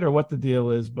accumulate, or what the deal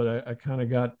is, but I kind of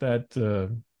got that.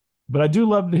 But I do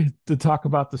love to talk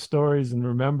about the stories and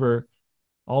remember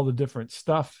all the different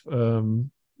stuff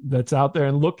that's out there,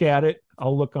 and look at it.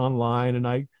 I'll look online, and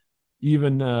I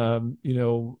even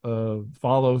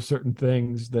follow certain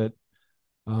things that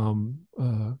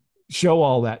show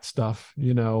all that stuff,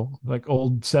 like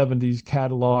old 70s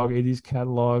catalog, 80s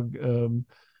catalog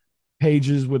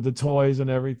pages with the toys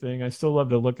and everything. I still love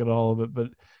to look at all of it,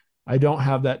 but I don't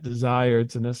have that desire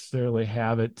to necessarily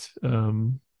have it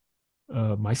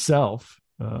myself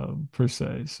per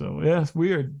se. So yeah, it's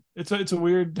weird. It's a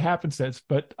weird happenstance.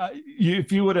 But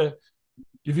if you would have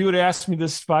asked me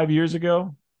this 5 years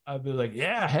ago, I'd be like,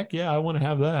 yeah, heck yeah, I want to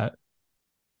have that.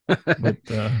 But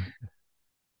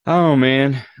Oh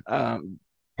man.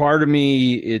 Part of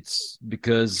me, it's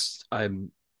because I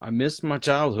missed my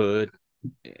childhood,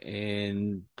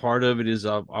 and part of it is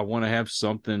I want to have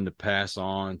something to pass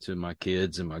on to my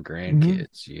kids and my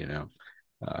grandkids.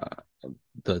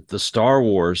 The Star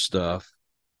Wars stuff,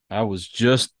 I was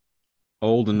just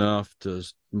old enough to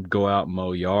go out and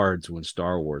mow yards when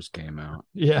Star Wars came out.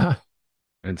 yeah,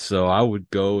 And so I would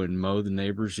go and mow the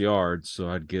neighbor's yard so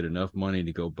I'd get enough money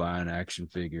to go buy an action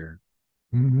figure.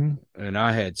 And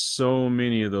I had so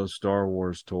many of those Star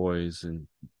Wars toys. And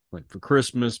like for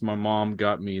Christmas, my mom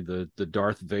got me the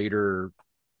Darth Vader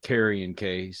carrying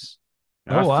case.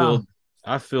 And Oh wow.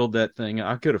 I filled that thing.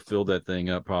 I could have filled that thing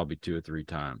up probably 2 or 3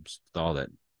 times with all that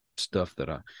stuff that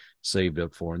I saved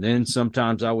up for. And then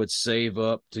sometimes I would save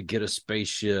up to get a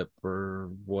spaceship or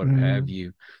what have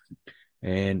you.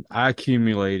 And I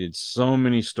accumulated so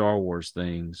many Star Wars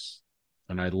things,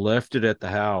 and I left it at the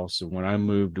house. And when I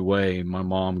moved away, my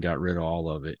mom got rid of all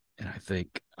of it. And I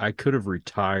think I could have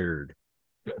retired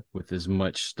with as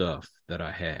much stuff that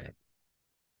I had.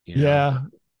 Yeah.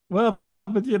 Well,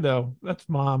 but that's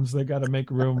moms. They got to make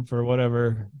room for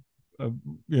whatever,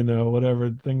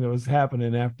 whatever thing that was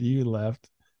happening after you left.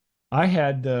 I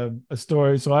had a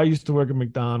story. So I used to work at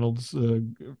McDonald's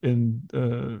when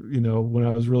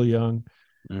I was really young.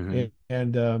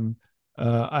 And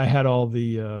I had all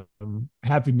the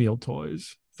Happy Meal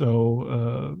toys.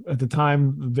 So at the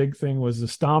time, the big thing was the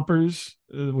Stompers,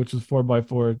 which was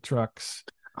 4x4 trucks.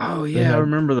 Oh yeah, I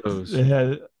remember those. They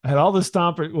had all the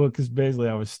Stompers. Well, because basically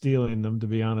I was stealing them, to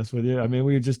be honest with you. I mean,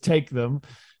 we would just take them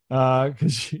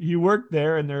because you worked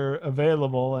there and they're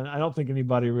available, and I don't think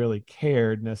anybody really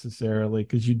cared necessarily,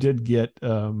 because you did get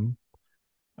food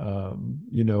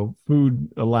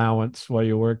allowance while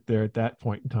you worked there at that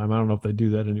point in time. I don't know if they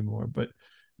do that anymore, but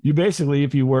you basically,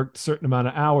 if you worked a certain amount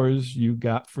of hours, you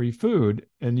got free food,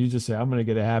 and you just say, I'm going to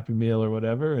get a Happy Meal or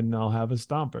whatever, and I'll have a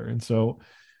Stomper. And so,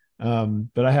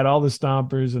 but I had all the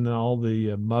Stompers and all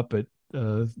the Muppet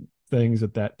things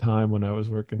at that time when I was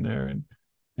working there.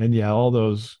 And yeah, all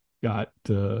those got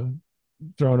thrown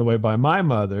away by my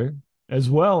mother, as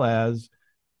well as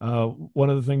one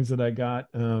of the things that I got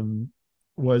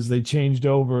was they changed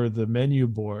over the menu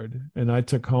board, and I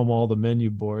took home all the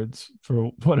menu boards for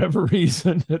whatever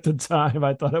reason at the time.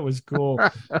 I thought it was cool.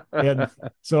 And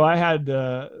so I had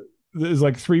there's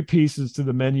like 3 pieces to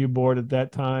the menu board at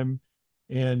that time,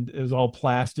 and it was all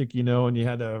plastic, and you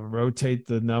had to rotate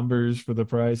the numbers for the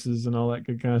prices and all that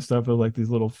good kind of stuff. It was like these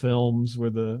little films where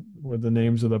the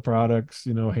names of the products,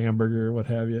 hamburger, what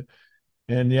have you.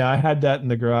 And yeah, I had that in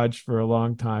the garage for a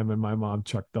long time, and my mom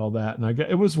chucked all that, and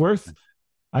it was worth.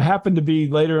 I happened to be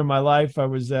later in my life. I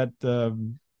was at a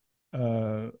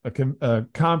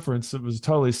conference that was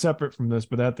totally separate from this,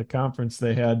 but at the conference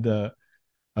they had a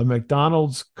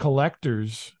McDonald's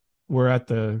collectors were at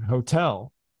the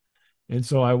hotel, and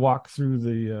so I walked through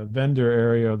the vendor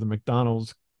area of the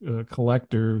McDonald's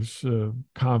collectors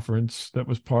conference that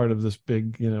was part of this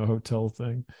big, hotel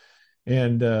thing,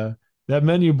 and that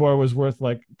menu board was worth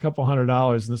like a couple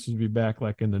 $100, and this would be back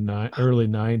like in the early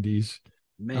 '90s,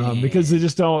 because they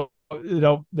just don't.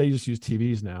 They just use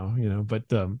TVs now, but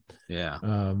Yeah.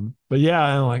 but yeah,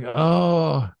 I'm like,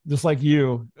 oh, just like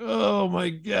you, oh my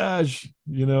gosh,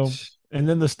 and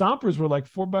then the Stompers were like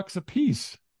 $4 a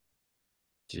piece.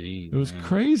 Gee, It was man.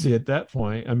 crazy at that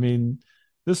point. I mean,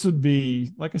 this would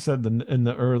be, like I said, in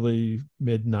the early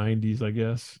mid '90s, I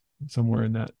guess, somewhere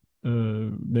in that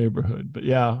neighborhood. But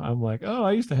yeah, I'm like, oh,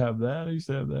 I used to have that. I used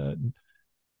to have that. And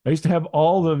I used to have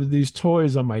all of these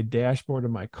toys on my dashboard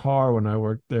of my car when I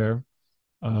worked there.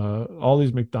 All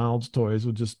these McDonald's toys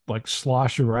would just like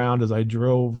slosh around as I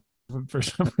drove for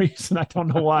some reason. I don't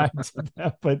know why I did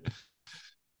that, but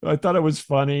I thought it was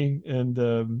funny. And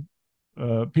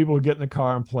people would get in the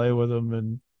car and play with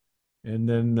them, and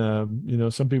then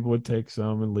some people would take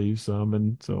some and leave some,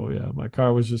 and so yeah, my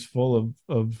car was just full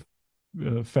of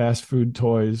fast food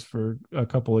toys for a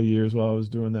couple of years while I was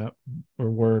doing that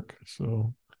for work.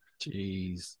 So,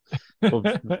 Jeez. Well,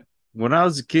 when I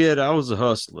was a kid, I was a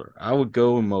hustler. I would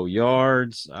go and mow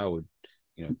yards. I would,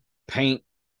 paint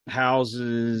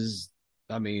houses.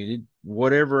 I mean,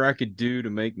 whatever I could do to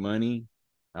make money,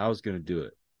 I was going to do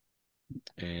it.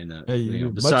 And hey,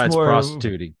 besides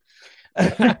prostituting,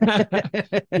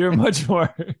 you're much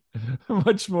more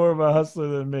of a hustler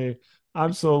than me.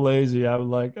 I'm so lazy.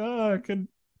 I'm like, oh,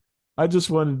 I just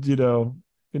wanted,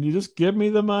 can you just give me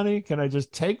the money? Can I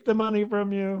just take the money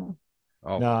from you?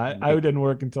 oh, No, I didn't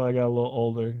work until I got a little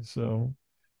older. So,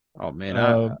 oh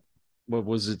man, what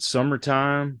was it?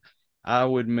 Summertime, I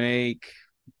would make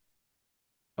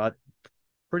about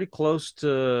pretty close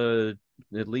to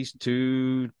at least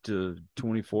 $2,000 to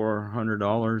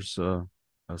 $2,400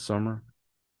 a summer.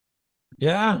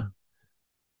 yeah,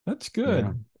 that's good.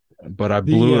 Yeah. But I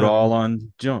blew it all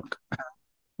on junk.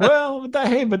 Well, but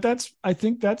I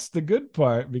think that's the good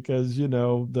part, because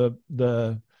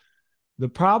the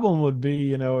problem would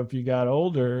be, if you got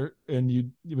older and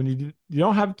you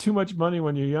don't have too much money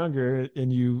when you're younger,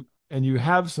 and you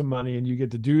have some money and you get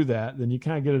to do that, then you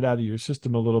kind of get it out of your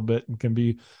system a little bit and can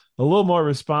be a little more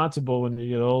responsible when you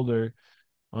get older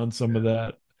on some of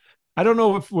that. I don't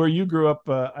know if where you grew up.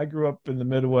 I grew up in the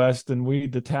Midwest, and we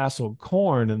detasseled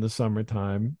corn in the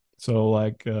summertime. So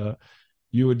like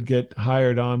you would get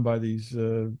hired on by these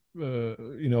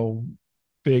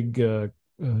big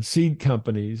seed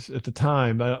companies at the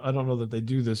time. I don't know that they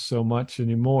do this so much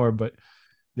anymore, but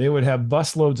they would have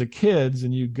busloads of kids,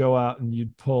 and you'd go out and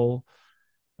you'd pull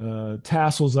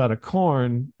tassels out of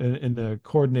corn in a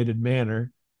coordinated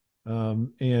manner,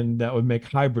 and that would make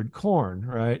hybrid corn,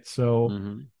 right? So,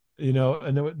 and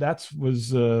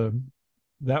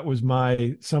that was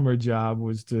my summer job,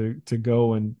 was to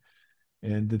go and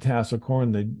detassel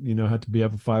corn. They had to be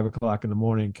up at 5 o'clock in the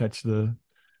morning and catch the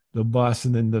bus,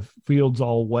 and then the field's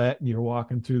all wet, and you're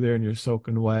walking through there and you're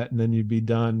soaking wet, and then you'd be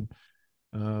done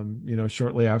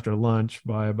shortly after lunch.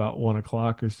 By about 1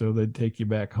 o'clock or so, they'd take you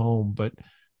back home. But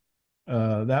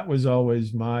that was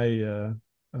always my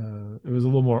it was a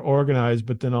little more organized,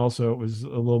 but then also it was a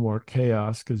little more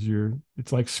chaos, because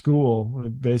it's like school.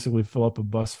 Basically fill up a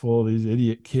bus full of these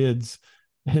idiot kids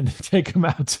and take them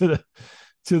out to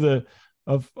the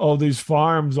of all these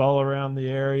farms all around the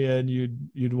area, and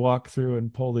you'd walk through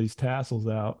and pull these tassels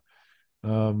out.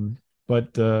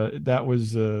 But that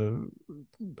was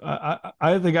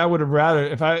I think I would have rather,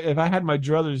 if I had my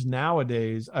druthers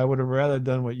nowadays, I would have rather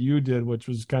done what you did, which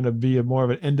was kind of be more of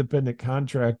an independent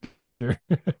contractor,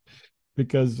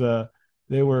 because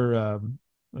they were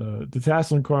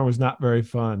detasseling corn was not very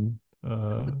fun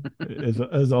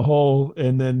as a whole.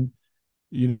 And then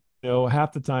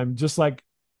half the time, just like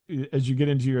as you get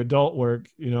into your adult work,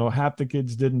 half the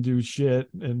kids didn't do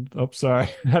shit, and half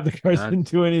the cars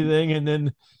didn't do anything,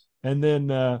 and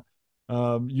then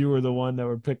you were the one that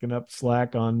were picking up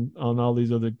slack on all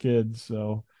these other kids.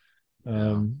 So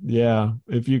yeah,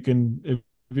 if you can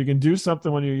do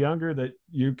something when you're younger that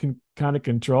you can kind of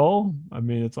control, I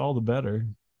mean, it's all the better.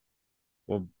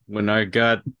 Well, when I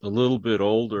got a little bit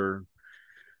older,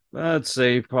 I'd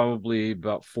say probably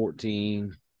about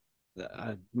 14.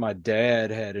 My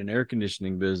dad had an air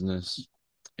conditioning business,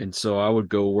 and so I would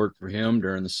go work for him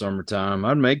during the summertime.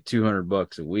 I'd make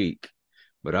 $200 a week,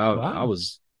 but Wow.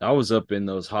 I was up in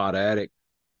those hot attics,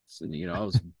 and I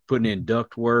was putting in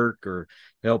duct work or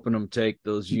helping them take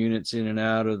those units in and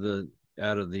out of the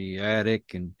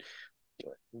attic, and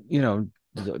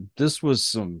this was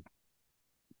some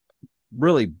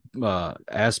really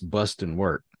ass busting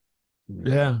work,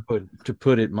 Yeah. to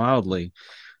put it mildly.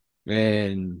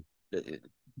 And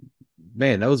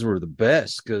man, those were the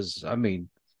best, because I mean,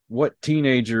 what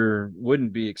teenager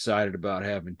wouldn't be excited about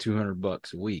having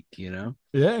 $200 a week,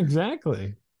 Yeah,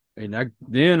 exactly. And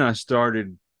then I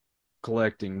started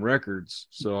collecting records,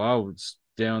 so I was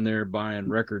down there buying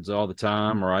records all the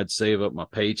time, or I'd save up my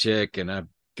paycheck and I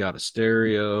got a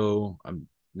stereo.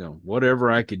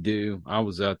 Whatever I could do, I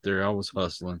was out there. I was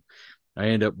hustling. I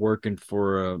ended up working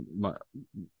for my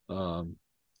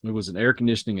it was an air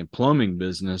conditioning and plumbing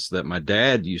business that my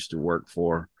dad used to work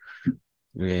for,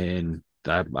 and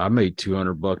I made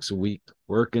 $200 a week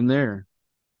working there.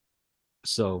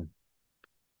 So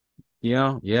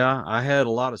yeah, I had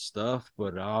a lot of stuff,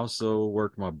 but I also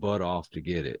worked my butt off to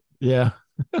get it. Yeah.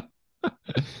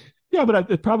 Yeah,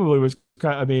 but it probably was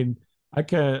kind I mean,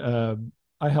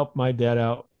 I helped my dad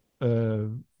out uh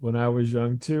when I was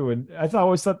young too, and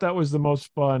always thought that was the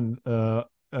most fun.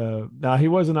 Now he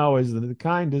wasn't always the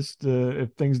kindest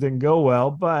if things didn't go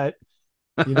well, but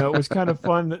it was kind of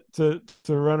fun to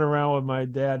run around with my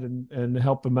dad and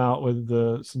help him out with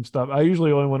some stuff. I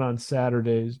usually only went on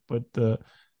Saturdays, but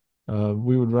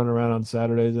we would run around on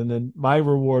Saturdays, and then my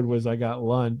reward was I got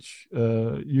lunch,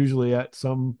 usually at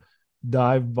some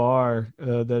dive bar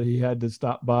that he had to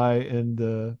stop by,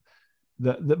 and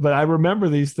but I remember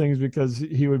these things because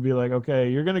he would be like,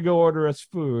 "Okay, you're going to go order us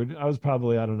food." I was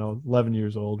probably, I don't know, 11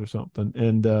 years old or something,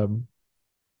 and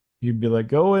he'd be like,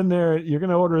 "Go in there. You're going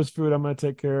to order us food. I'm going to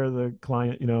take care of the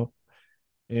client."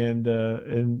 And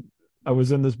I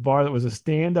was in this bar that was a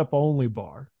stand-up only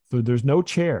bar, so there's no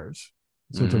chairs,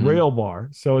 so it's a Mm-hmm. rail bar.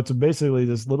 So it's basically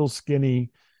this little skinny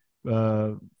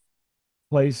uh,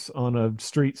 place on a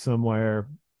street somewhere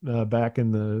back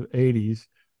in the 80s,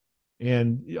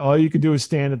 and all you could do is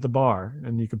stand at the bar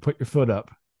and you could put your foot up.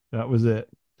 That was it.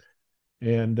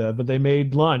 And but they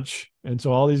made lunch, and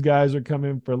so all these guys would come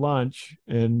in for lunch,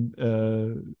 and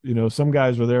some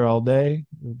guys were there all day,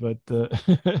 but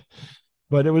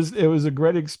but it was a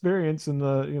great experience, and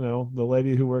the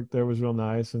lady who worked there was real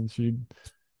nice, and she,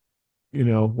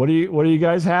 what are you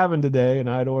guys having today? And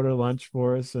I'd order lunch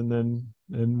for us, and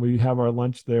we have our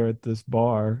lunch there at this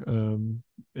bar.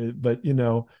 But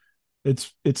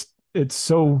it's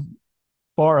so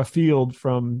far afield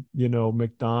from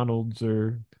McDonald's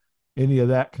or any of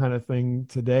that kind of thing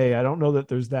today. I don't know that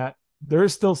there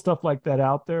is still stuff like that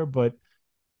out there, but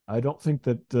I don't think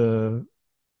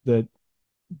that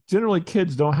generally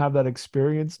kids don't have that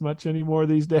experience much anymore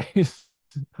these days.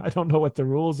 I don't know what the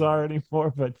rules are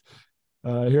anymore, but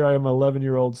here I am,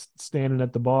 11-year-old standing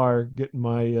at the bar getting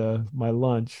my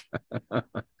lunch.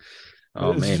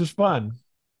 Oh It's man, just fun.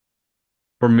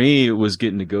 for me, it was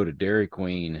getting to go to Dairy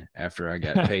Queen after I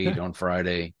got paid on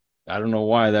Friday. I don't know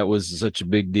why that was such a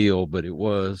big deal, but it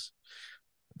was.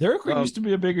 Dairy Queen Uh, used to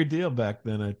be a bigger deal back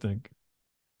then, I think.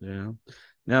 yeah.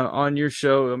 Now on your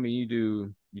show, I mean,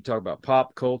 you talk about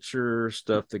pop culture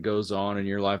stuff that goes on in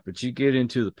your life, but you get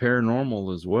into the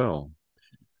paranormal as well.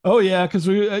 Oh yeah, because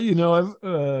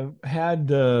I've had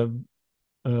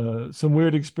some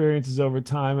weird experiences over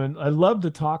time, and I love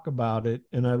to talk about it,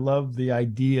 and I love the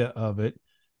idea of it,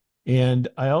 and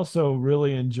I also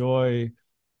really enjoy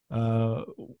uh,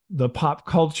 the pop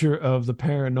culture of the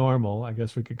paranormal. I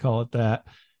guess we could call it that,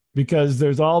 because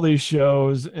there's all these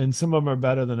shows, and some of them are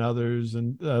better than others,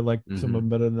 and like some of Mm-hmm. them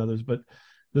better than others. But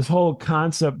this whole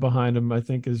concept behind them, I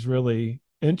think, is really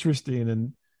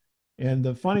interesting. And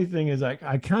the funny thing is, I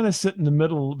kind of sit in the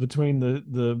middle between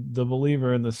the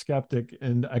believer and the skeptic,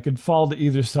 and I could fall to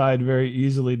either side very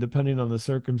easily depending on the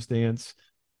circumstance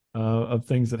of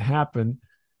things that happen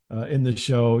in the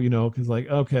show. Because like,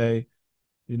 okay,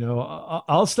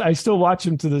 I still watch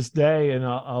them to this day, and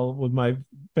I'll with my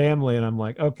family, and I'm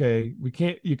like, okay, we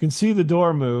can't. You can see the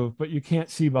door move, but you can't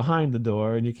see behind the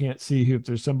door, and you can't see if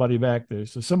there's somebody back there.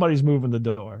 So somebody's moving the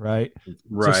door, right? So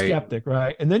Right. skeptic,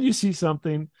 right? And then you see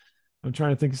something. I'm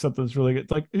trying to think of something that's really good.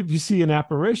 Like if you see an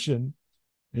apparition,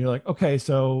 and you're like, okay,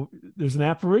 so there's an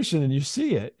apparition, and you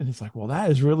see it, and it's like, well, that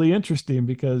is really interesting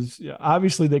because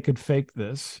obviously they could fake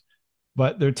this,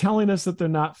 but they're telling us that they're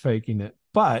not faking it.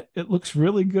 But it looks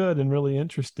really good and really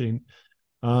interesting.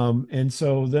 And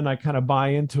so then I kind of buy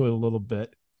into it a little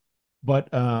bit. But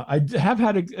have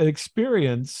had an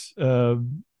experience,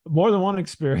 more than one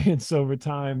experience over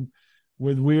time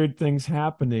with weird things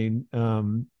happening.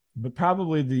 But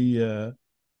probably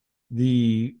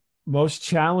the most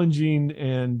challenging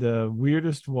and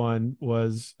weirdest one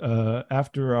was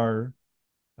after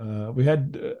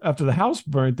the house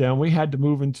burnt down. We had to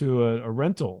move into a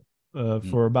rental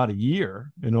for about a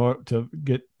year in order to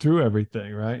get through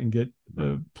everything, right, and get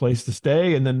a place to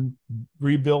stay, and then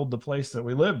rebuild the place that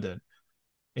we lived in.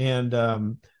 And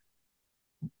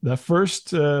the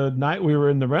first night we were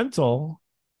in the rental,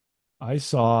 I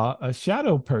saw a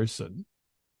shadow person.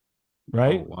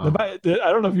 Right. Oh, wow. I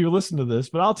don't know if you listen to this,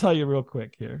 but I'll tell you real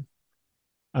quick here.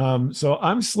 So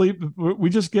I'm asleep. We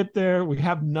just get there. We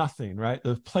have nothing, right?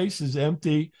 The place is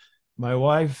empty. My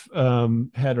wife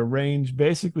had arranged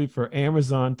basically for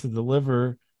Amazon to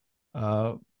deliver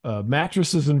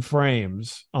mattresses and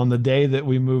frames on the day that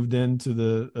we moved into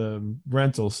the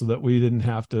rental, so that we didn't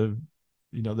have to,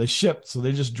 they shipped. So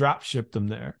they just drop shipped them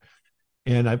there.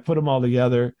 And I put them all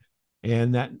together.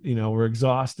 And that, we're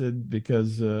exhausted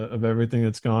because of everything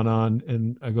that's gone on.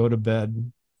 And I go to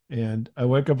bed and I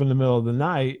wake up in the middle of the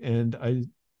night, and I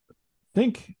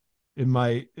think in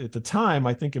my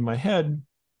head,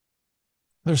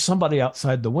 there's somebody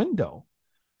outside the window.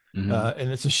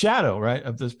 And it's a shadow, right,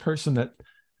 of this person that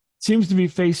seems to be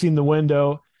facing the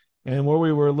window. And where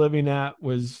we were living at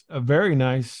was a very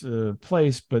nice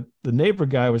place, but the neighbor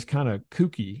guy was kind of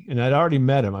kooky, and I'd already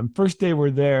met him. On first day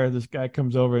we're there, this guy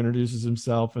comes over, introduces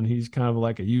himself, and he's kind of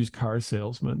like a used car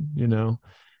salesman,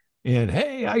 and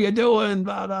hey, how you doing?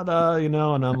 Blah, blah, blah, and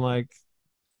I'm like,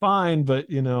 fine, but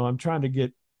I'm trying to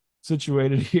get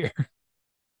situated here.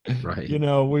 Right.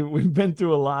 We've been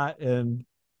through a lot, and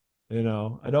I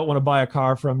don't want to buy a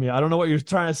car from you. I don't know what you're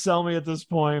trying to sell me at this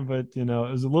point, but it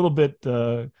was a little bit.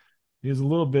 He was a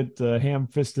little bit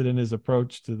ham-fisted in his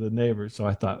approach to the neighbor. So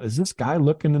I thought, is this guy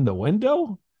looking in the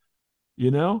window?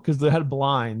 Because they had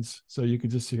blinds, so you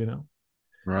could just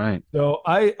Right. So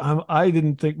I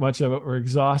didn't think much of it. We're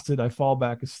exhausted. I fall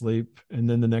back asleep, and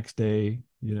then the next day,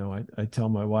 I tell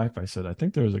my wife, I said, I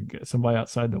think there was somebody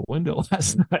outside the window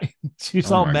last night.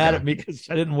 She's all mad at me because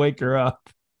I didn't wake her up.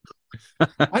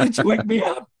 Why didn't you wake me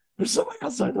up? There's somebody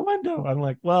outside the window. I'm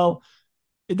like, well,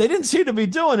 they didn't seem to be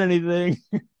doing anything.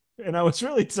 And I was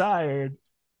really tired.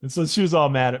 And so she was all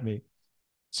mad at me.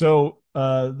 So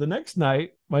the next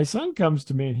night, my son comes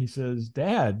to me and he says,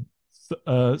 Dad,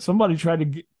 a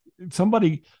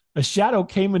shadow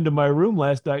came into my room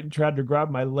last night and tried to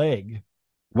grab my leg.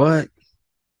 What?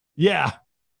 Yeah.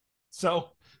 So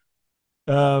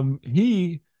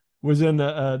he was in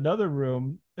another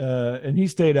room and he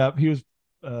stayed up. He was,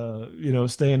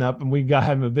 staying up, and we got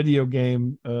him a video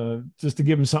game just to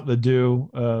give him something to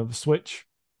do, Switch.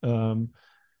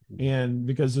 And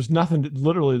because there's nothing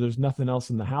else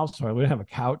in the house. So we didn't have a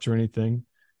couch or anything,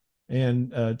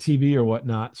 and TV or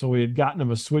whatnot. So we had gotten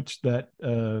him a Switch that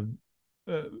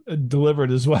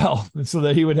delivered as well, so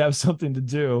that he would have something to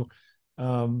do.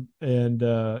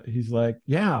 And he's like,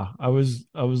 yeah, I was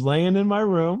laying in my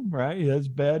room, right? He has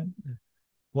bed,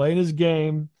 playing his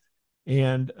game,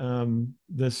 and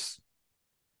this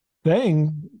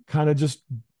thing kind of just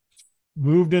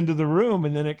moved into the room,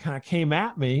 and then it kind of came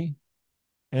at me,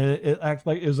 and it acted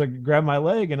like it was like it grabbed my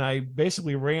leg, and I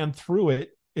basically ran through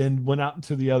it and went out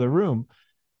into the other room.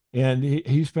 And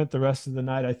he spent the rest of the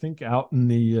night, I think, out in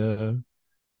the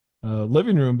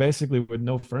living room, basically with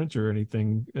no furniture or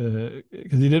anything,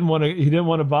 because he didn't want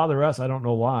to bother us. I don't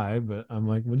know why, but I'm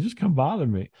like, well, just come bother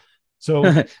me. So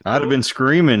I'd have been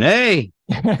screaming, hey,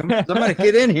 somebody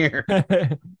get in here.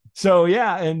 So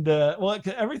yeah, and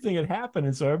everything had happened,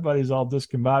 and so everybody's all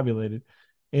discombobulated,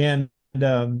 and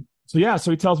so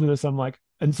he tells me this. I'm like,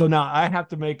 and so now I have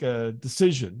to make a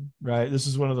decision, right? This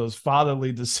is one of those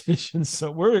fatherly decisions. So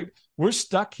we're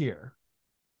stuck here,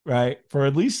 right, for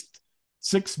at least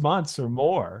 6 months or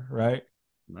more, right?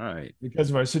 Right.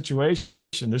 Because of our situation.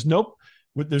 There's no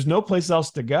place else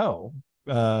to go.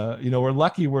 We're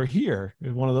lucky we're here.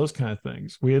 It's one of those kind of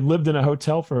things. We had lived in a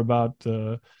hotel for about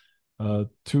 3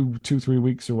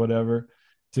 weeks or whatever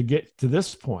to get to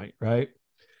this point, right?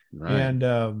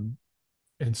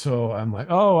 And so I'm like,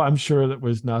 oh, I'm sure that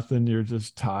was nothing. You're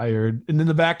just tired. And in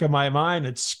the back of my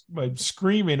mind, I'm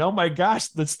screaming, oh my gosh,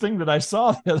 this thing that I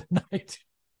saw the other night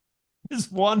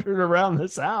is wandering around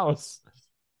this house.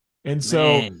 And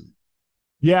so,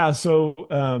 yeah, so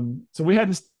we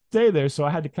had to stay there. So I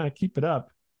had to kind of keep it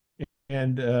up.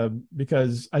 And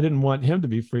because I didn't want him to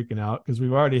be freaking out, because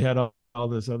we've already had all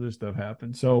this other stuff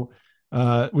happen. So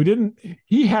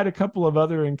he had a couple of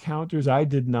other encounters. I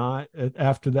did not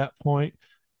after that point,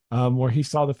 where he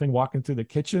saw the thing walking through the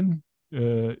kitchen,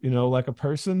 like a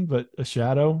person, but a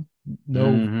shadow,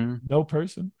 Mm-hmm. no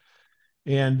person.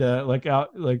 And like out,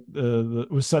 like it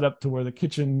was set up to where the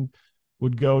kitchen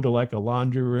would go to like a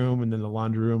laundry room, and then the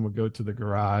laundry room would go to the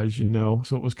garage,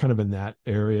 so it was kind of in that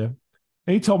area.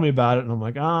 And he told me about it, and I'm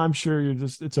like, I'm sure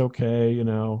it's okay,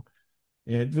 and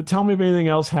but tell me if anything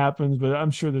else happens, but I'm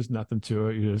sure there's nothing to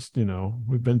it. You just,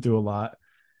 we've been through a lot.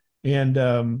 And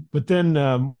but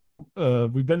then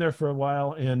we've been there for a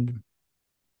while, and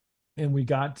we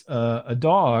got a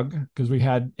dog because we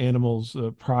had animals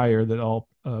prior that all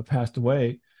passed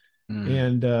away.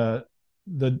 And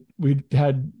we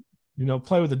had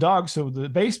play with the dog, so the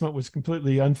basement was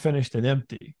completely unfinished and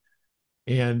empty.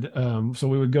 And so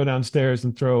we would go downstairs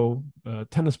and throw a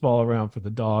tennis ball around for the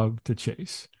dog to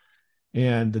chase,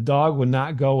 and the dog would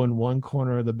not go in one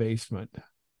corner of the basement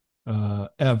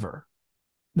ever,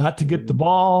 not to get the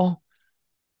ball.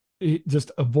 It just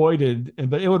avoided,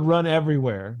 but it would run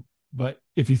everywhere. But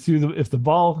if the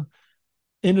ball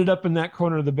ended up in that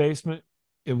corner of the basement,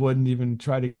 it wouldn't even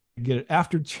try to get it.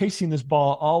 After chasing this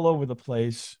ball all over the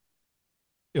place,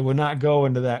 it would not go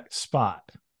into that spot.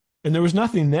 And there was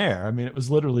nothing there. I mean, it was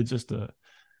literally just a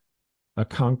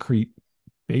concrete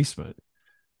basement.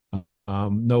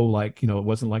 No, like, it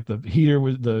wasn't like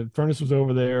the furnace was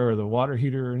over there, or the water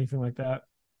heater or anything like that.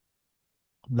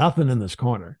 Nothing in this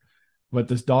corner. But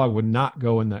this dog would not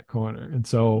go in that corner. And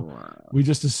so we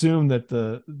just assumed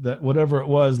that whatever it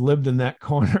was lived in that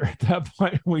corner at that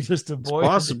point. We just avoided. It's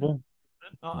possible.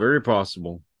 Very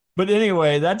possible. But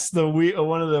anyway, that's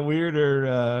one of the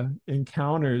weirder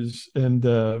encounters. And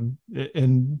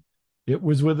it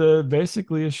was with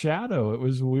basically a shadow. It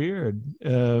was weird.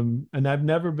 And I've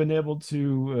never been able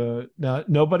to, now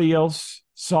nobody else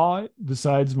saw it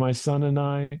besides my son and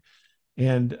I.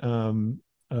 And,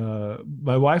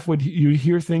 my wife you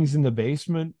hear things in the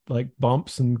basement, like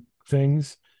bumps and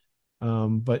things.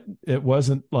 But it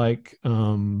wasn't like,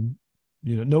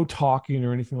 no talking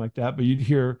or anything like that, but you'd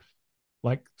hear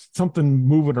like something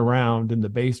moving around in the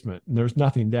basement, and there's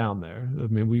nothing down there. I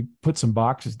mean, we put some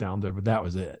boxes down there, but that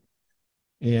was it.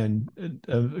 And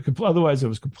otherwise it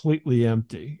was completely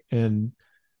empty. And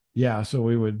yeah, so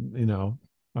we would,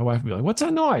 my wife would be like, "What's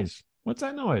that noise? What's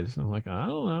that noise?" I'm like, "I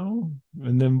don't know."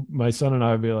 And then my son and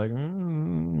I would be like,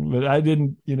 but I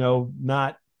didn't,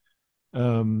 not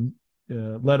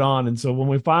let on. And so when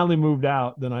we finally moved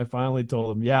out, then I finally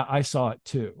told him, "Yeah, I saw it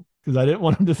too," because I didn't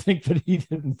want him to think that he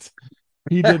didn't.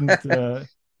 He didn't.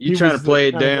 You trying to play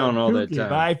it down all that time.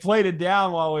 But I played it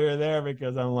down while we were there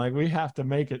because I'm like, we have to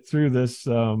make it through this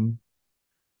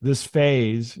this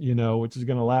phase, which is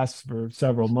going to last for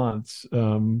several months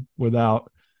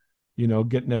without,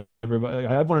 getting everybody.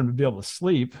 I wanted to be able to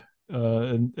sleep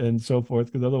and so forth,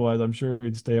 because otherwise I'm sure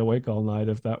he'd stay awake all night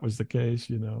if that was the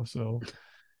case, So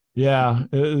yeah,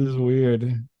 it is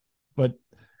weird. But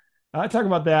I talk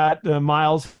about that.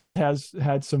 Miles has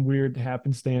had some weird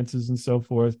happenstances and so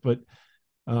forth, but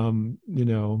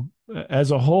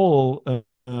as a whole,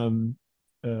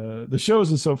 the shows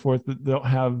and so forth that they'll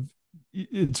have,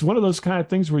 it's one of those kind of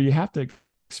things where you have to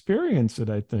experience it.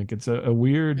 I think it's a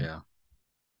weird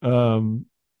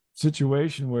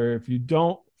situation where if you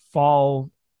don't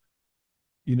fall,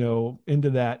 into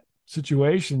that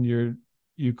situation,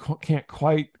 you can't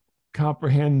quite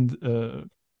comprehend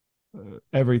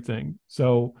everything.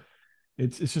 So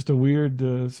it's just a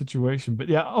weird situation. But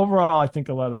yeah, overall, I think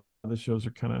a lot of the shows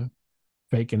are kind of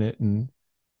faking it and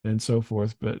so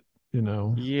forth. But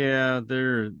yeah,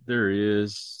 there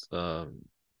is. I'm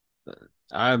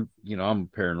a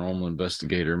paranormal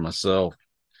investigator myself,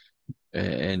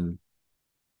 and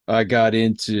I got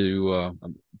into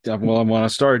when I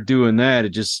started doing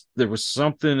that, there was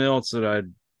something else that I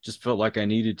just felt like I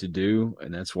needed to do,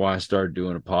 and that's why I started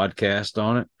doing a podcast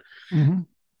on it. Mm-hmm.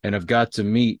 And I've got to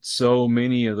meet so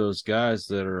many of those guys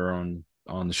that are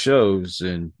on the shows,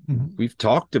 and we've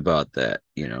talked about that,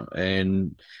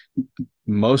 and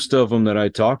most of them that I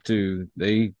talked to,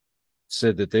 they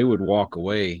said that they would walk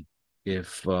away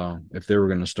if they were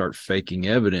going to start faking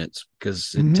evidence,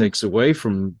 because it takes away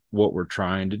from what we're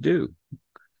trying to do.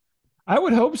 I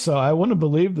would hope so. I want to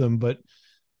believe them, but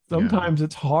sometimes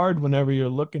it's hard whenever you're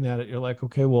looking at it. You're like,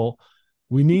 okay, well,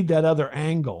 we need that other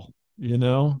angle,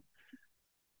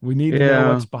 we need to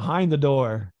know what's behind the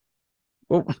door.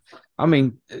 Well, I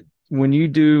mean, when you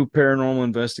do paranormal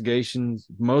investigations,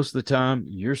 most of the time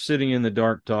you're sitting in the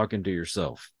dark talking to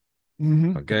yourself.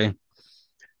 Mm-hmm. Okay.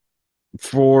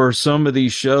 For some of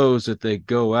these shows that they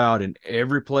go out, and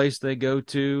every place they go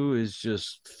to is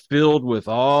just filled with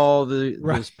all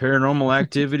this paranormal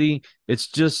activity, it's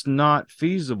just not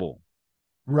feasible.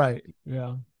 Right.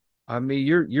 Yeah. I mean,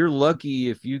 you're lucky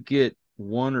if you get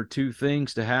one or two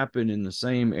things to happen in the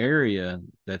same area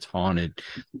that's haunted,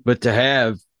 but to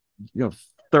have,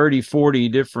 30, 40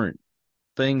 different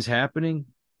things happening,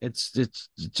 it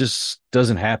just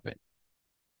doesn't happen.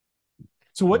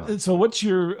 So what's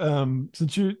your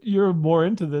since you're more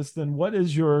into this, then what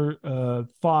is your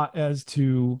thought as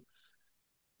to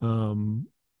kind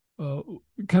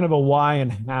of a why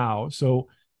and how? So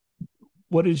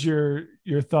what is your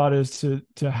thought as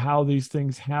to how these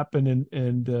things happen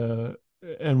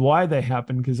and why they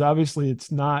happen? Because obviously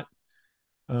it's not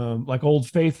like Old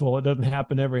Faithful. It doesn't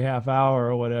happen every half hour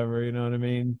or whatever. You know what I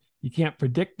mean? You can't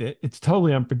predict it. It's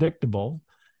totally unpredictable.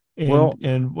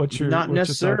 And what's your not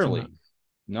necessarily.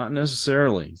 Not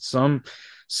necessarily. Some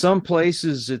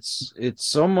places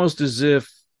it's almost as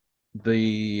if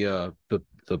the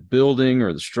building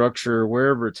or the structure,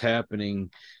 wherever it's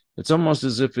happening, it's almost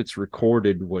as if it's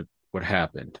recorded what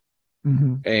happened.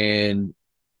 Mm-hmm. And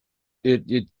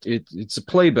it's a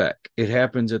playback. It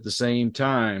happens at the same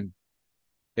time,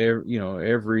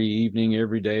 every evening,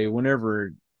 every day.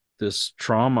 Whenever this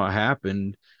trauma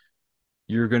happened,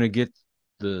 you're going to get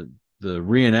the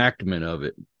reenactment of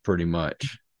it pretty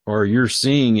much, or you're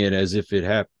seeing it as if it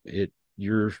happened.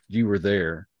 You were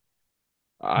there.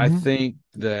 I think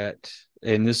that,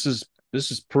 and this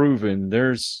is proven.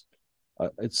 There's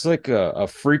it's like a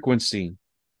frequency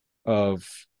of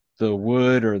the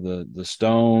wood or the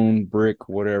stone, brick,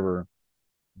 whatever,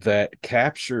 that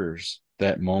captures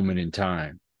that moment in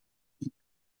time,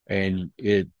 and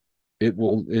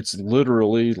it's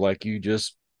literally like you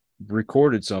just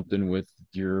recorded something with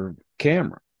your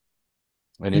camera,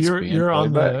 and it's you're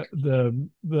on back. the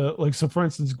like, so for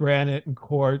instance, granite and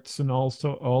quartz and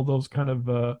also all those kind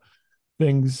of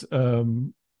things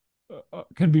can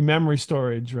be memory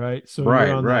storage, right? So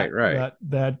you're on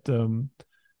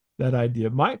that idea.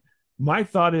 My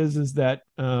thought is that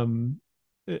and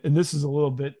this is a little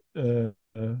bit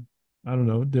I don't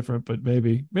know, different, but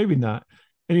maybe not.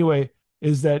 Anyway,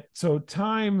 is that so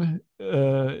time,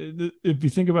 if you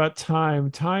think about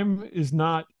time is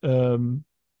not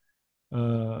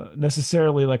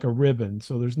necessarily like a ribbon.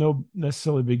 So there's no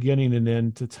necessarily beginning and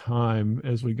end to time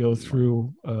as we go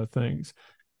through things.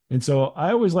 And so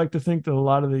I always like to think that a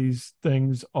lot of these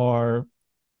things are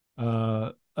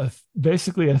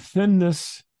basically a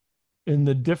thinness in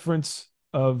the difference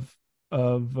of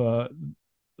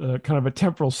kind of a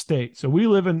temporal state. So we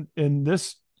live in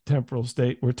this temporal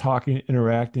state. We're talking,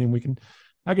 interacting.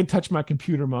 I can touch my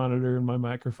computer monitor and my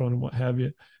microphone and what have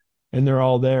you, and they're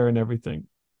all there and everything.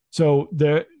 So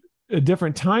they're a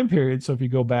different time period. So if you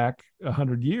go back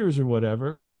 100 years or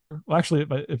whatever, well, actually,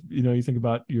 if you think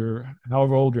about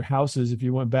however old your house is, if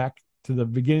you went back to the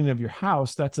beginning of your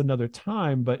house, that's another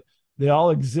time. But they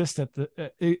all exist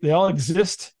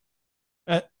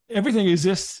everything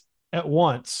exists at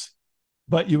once,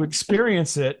 but you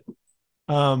experience it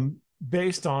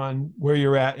based on where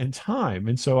you're at in time.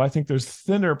 And so I think there's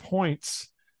thinner points,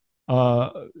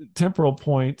 temporal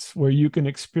points, where you can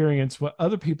experience what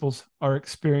other people are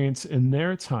experiencing in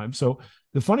their time. So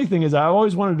the funny thing is, I've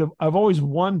always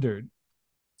wondered.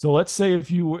 So let's say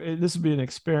this would be an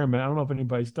experiment. I don't know if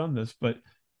anybody's done this, but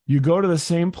you go to the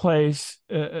same place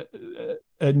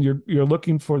and you're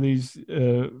looking for these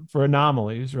for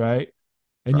anomalies, right?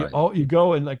 And you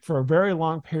go and, like, for a very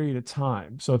long period of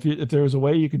time. So if there was a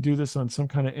way you could do this on some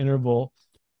kind of interval,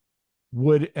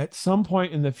 would at some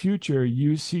point in the future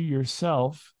you see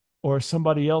yourself or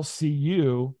somebody else see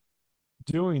you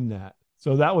doing that?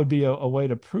 So that would be a way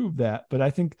to prove that. But I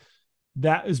think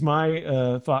that is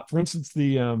my thought. For instance,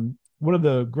 the one of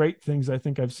the great things I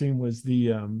think I've seen was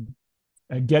the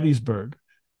at Gettysburg.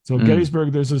 So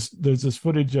Gettysburg, there's this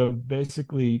footage of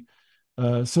basically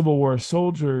Civil War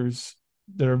soldiers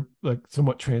that are like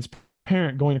somewhat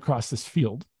transparent going across this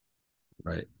field.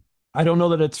 Right. I don't know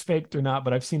that it's faked or not,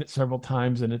 but I've seen it several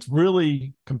times, and it's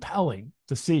really compelling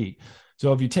to see.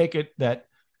 So if you take it that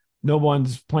no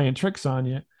one's playing tricks on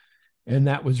you, and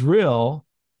that was real,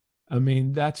 I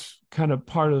mean, that's kind of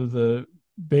part of the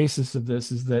basis of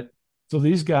this, is that so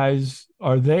these guys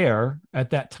are there at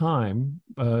that time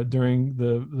during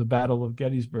the Battle of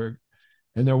Gettysburg,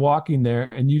 and they're walking there,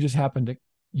 and you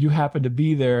happen to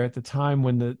be there at the time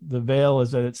when the veil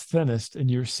is at its thinnest, and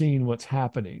you're seeing what's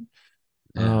happening.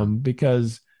 Yeah.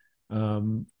 Because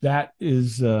that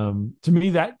is to me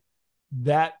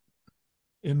that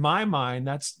in my mind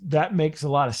that makes a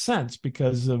lot of sense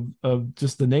because of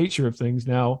just the nature of things.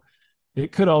 Now,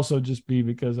 it could also just be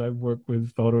because I've worked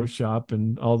with Photoshop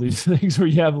and all these things where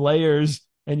you have layers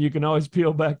and you can always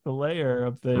peel back the layer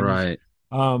of things. Right.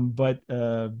 But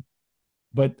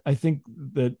but I think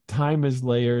that time is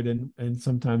layered, and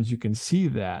sometimes you can see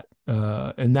that,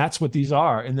 and that's what these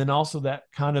are. And then also that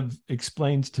kind of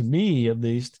explains to me, at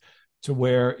least, to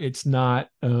where it's not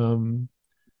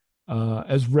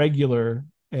as regular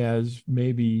as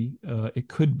maybe it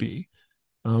could be,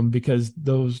 because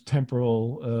those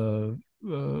temporal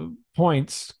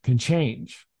points can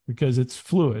change because it's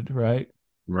fluid, right?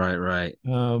 Right.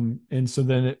 And so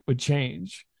then it would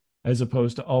change as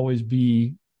opposed to always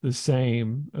be the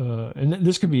same. And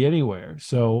this could be anywhere.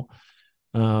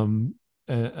 Um,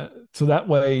 so that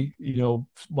way,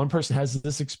 one person has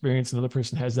this experience, another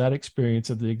person has that experience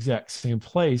at the exact same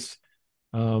place,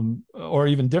 or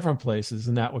even different places,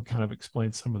 and that would kind of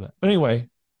explain some of that. But anyway,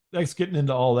 that's getting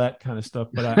into all that kind of stuff.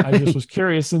 But I just was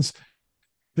curious, since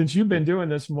you've been doing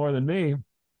this more than me,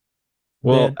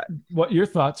 Well, what your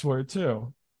thoughts were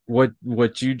too.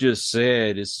 What you just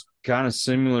said is kind of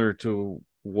similar to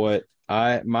what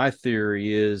my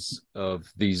theory is of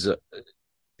these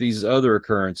other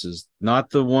occurrences, not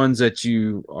the ones that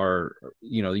you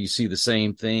see the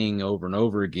same thing over and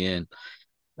over again.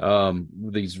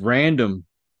 These random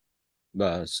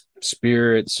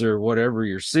spirits or whatever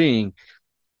you're seeing.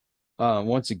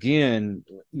 Once again,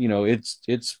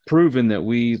 it's proven that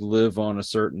we live on a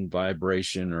certain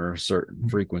vibration or a certain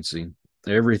frequency.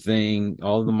 Everything,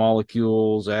 all the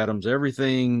molecules, atoms,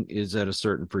 everything is at a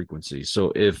certain frequency.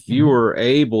 So if you were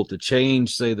able to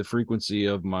change, say, the frequency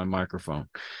of my microphone,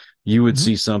 you would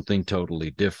see something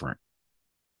totally different.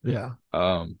 Yeah.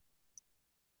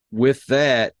 With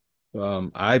that,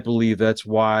 I believe that's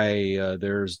why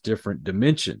there's different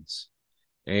dimensions,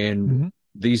 and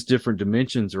these different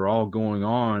dimensions are all going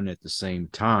on at the same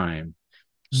time.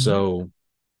 So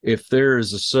if there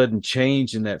is a sudden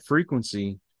change in that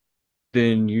frequency,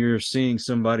 then you're seeing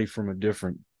somebody from a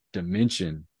different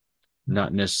dimension,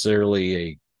 not necessarily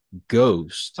a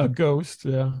ghost. A ghost,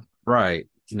 yeah. Right.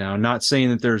 Now, I'm not saying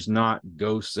that there's not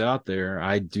ghosts out there.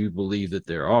 I do believe that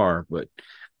there are, but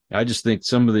I just think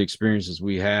some of the experiences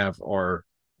we have we're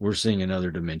seeing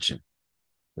another dimension.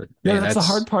 But yeah, that's the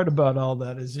hard part about all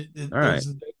that, is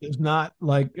it's not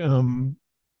like you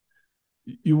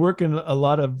work in a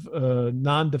lot of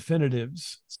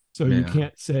non-definitives, so you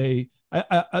can't say.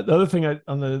 The other thing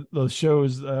on those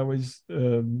shows I always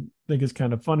think is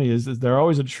kind of funny is they're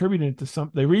always attributing it to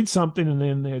something. They read something and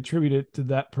then they attribute it to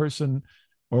that person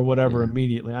or whatever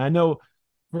immediately. I know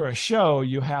for a show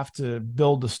you have to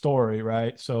build the story,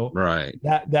 right? So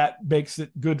that makes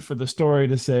it good for the story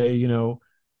to say,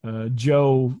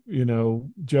 Joe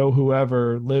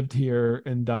whoever lived here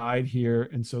and died here,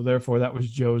 and so therefore that was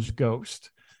Joe's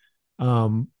ghost.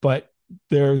 But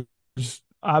there's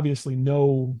obviously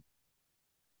no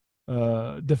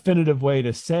definitive way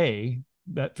to say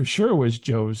that for sure was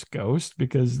Joe's ghost,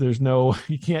 because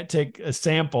you can't take a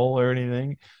sample or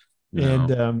anything. No.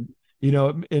 And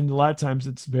and a lot of times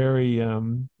it's very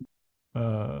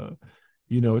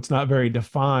it's not very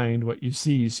defined what you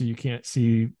see, so you can't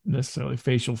see necessarily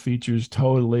facial features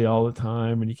totally all the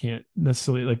time, and you can't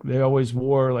necessarily, like, they always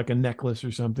wore like a necklace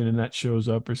or something and that shows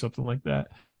up or something like that.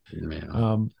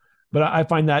 But I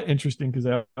find that interesting because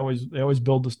they always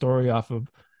build the story off of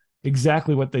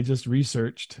exactly what they just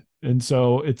researched, and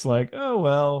so it's like, oh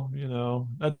well,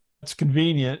 that's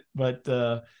convenient, but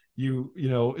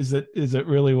is it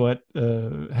really what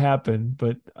happened?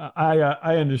 But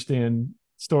I understand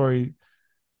story.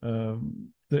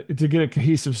 To get a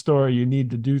cohesive story, you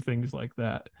need to do things like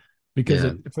that,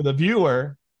 because for the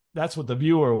viewer, that's what the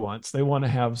viewer wants. They want to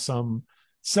have some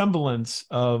semblance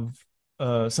of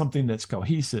something that's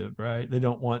cohesive, right? They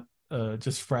don't want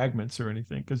just fragments or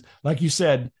anything, because like you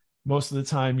said, most of the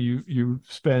time you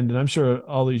spend, and I'm sure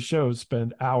all these shows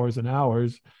spend hours and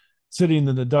hours sitting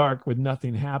in the dark with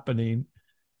nothing happening,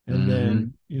 and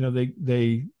then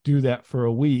they do that for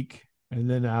a week, and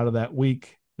then out of that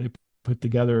week they put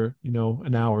together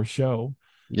an hour show,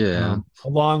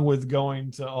 along with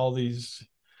going to all these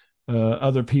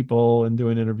other people and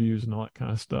doing interviews and all that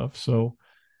kind of stuff. So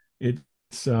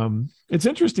it's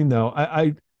interesting though.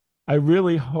 I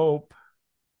really hope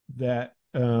that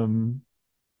at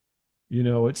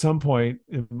some point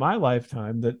in my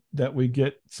lifetime that we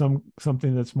get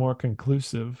something that's more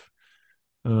conclusive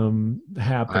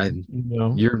happen.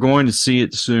 You're going to see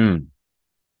it soon.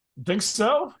 Think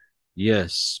so?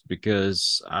 Yes,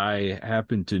 because I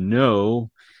happen to know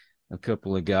a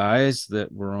couple of guys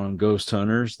that were on Ghost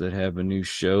Hunters that have a new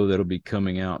show that'll be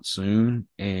coming out soon,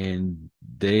 and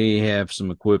they have some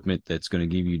equipment that's going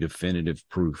to give you definitive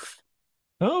proof.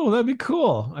 Oh, that'd be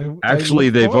cool. Actually,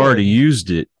 they've already used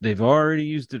it. They've already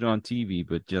used it on TV,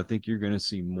 but I think you're going to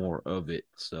see more of it.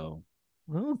 So,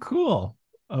 oh, cool.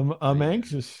 I'm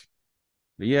anxious.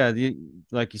 But yeah,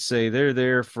 like you say, they're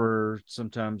there for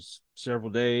sometimes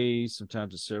several days,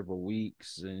 sometimes several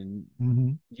weeks, and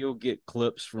Mm-hmm. you'll get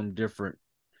clips from different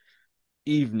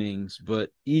evenings. But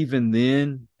even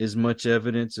then, as much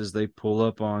evidence as they pull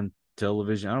up on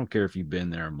television, I don't care if you've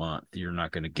been there a month, you're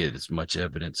not going to get as much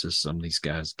evidence as some of these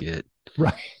guys get.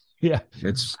 Right. Yeah.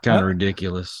 It's kind of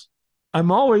ridiculous. I'm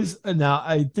always now.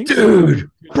 I think Dude,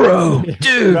 bro,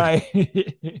 dude. Right.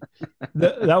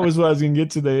 that was what I was going to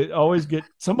get to. They always get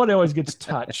somebody always gets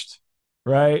touched,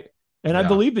 right? And I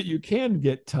believe that you can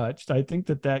get touched. I think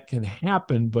that can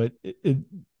happen, but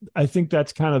I think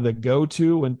that's kind of the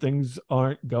go-to when things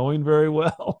aren't going very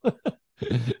well.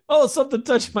 Oh, something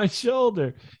touched my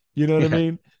shoulder. You know what I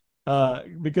mean?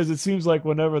 Because it seems like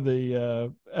whenever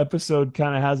the episode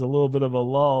kind of has a little bit of a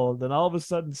lull, then all of a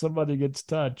sudden somebody gets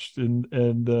touched, and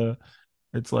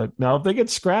it's like, now if they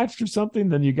get scratched or something,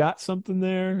 then you got something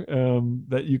there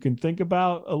that you can think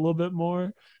about a little bit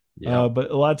more. Yeah.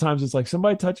 But a lot of times it's like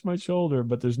somebody touched my shoulder,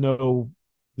 but there's no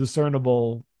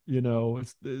discernible,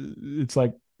 it's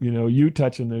like, you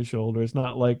touching their shoulder. It's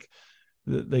not like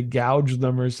they gouge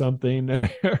them or something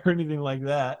or anything like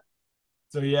that.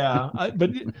 So yeah,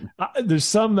 but there's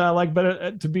some that I like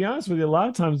better. To be honest with you, a lot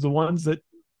of times the ones that,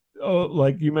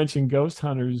 like you mentioned, Ghost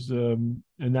Hunters, and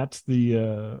that's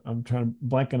the I'm trying to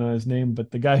blanking on his name,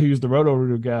 but the guy who used the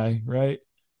Roto-Rooter guy, right?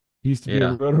 He used to be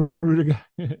a Roto-Rooter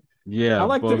guy. Yeah, I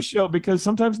like their show because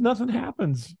sometimes nothing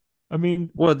happens. I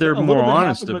mean, well, they're more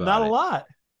honest happens, about but not it. a lot.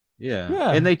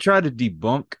 Yeah, and they try to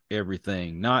debunk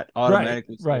everything, not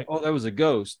automatically say, right. "Oh, that was a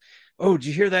ghost." Oh, did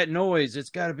you hear that noise? It's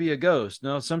got to be a ghost.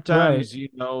 No, sometimes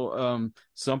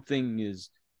something is.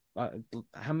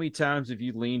 How many times have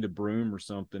you leaned a broom or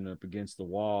something up against the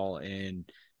wall, and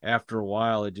after a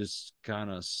while, it just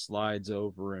kind of slides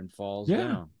over and falls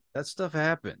down? That stuff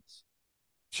happens.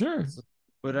 Sure,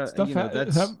 but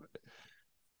that's.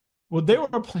 Well,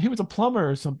 he was a plumber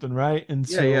or something, right? And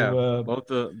both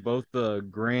the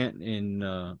Grant and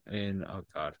oh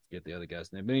God, I forget the other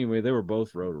guy's name. But anyway, they were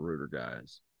both Roto-Rooter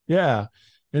guys. Yeah,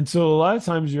 and so a lot of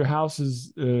times your house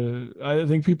is. I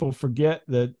think people forget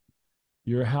that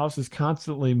your house is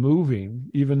constantly moving,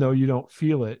 even though you don't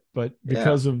feel it. But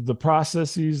because of the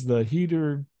processes, the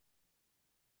heater,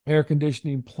 air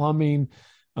conditioning, plumbing.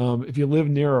 If you live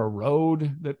near a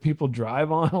road that people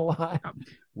drive on a lot.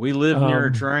 We live near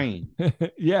a train.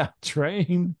 Yeah,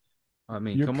 train. I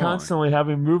mean, you're constantly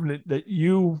having movement that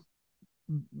you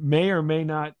may or may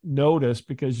not notice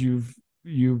because you've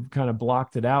kind of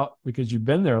blocked it out because you've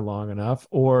been there long enough,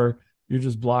 or you're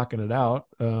just blocking it out.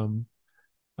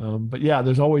 But yeah,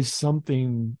 there's always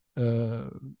something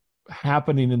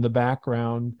happening in the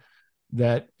background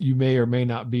that you may or may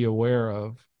not be aware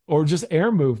of, or just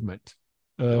air movement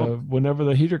whenever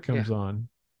the heater comes on.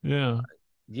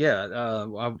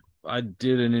 I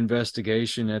did an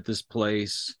investigation at this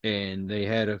place, and they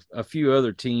had a few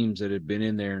other teams that had been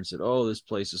in there and said, "Oh, this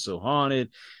place is so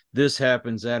haunted. This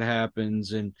happens, that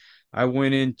happens." And I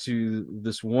went into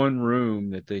this one room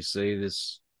that they say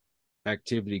this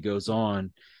activity goes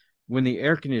on. When the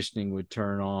air conditioning would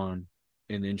turn on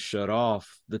and then shut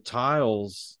off, the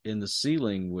tiles in the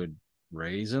ceiling would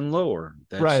raise and lower.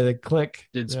 That's right. They click.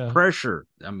 It's pressure.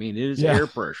 I mean, it is air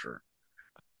pressure.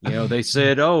 They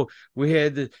said, "Oh, we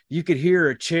had you could hear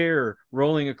a chair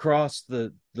rolling across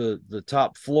the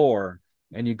top floor,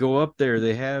 and you go up there.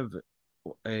 They have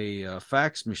a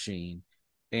fax machine,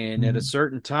 and at a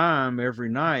certain time every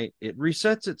night, it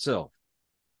resets itself.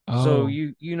 Oh. So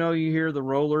you hear the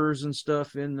rollers and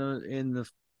stuff in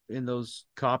those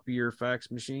copier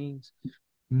fax machines.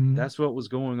 That's what was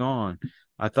going on.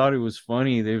 I thought it was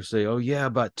funny. They would say, "Oh yeah,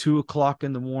 about 2:00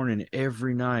 in the morning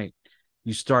every night,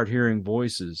 you start hearing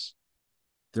voices."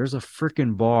 There's a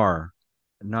freaking bar,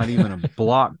 not even a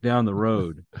block down the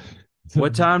road.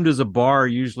 What time does a bar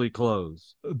usually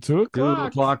close? 2:00.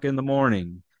 2:00 in the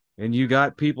morning. And you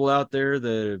got people out there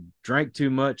that drank too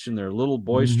much and they're a little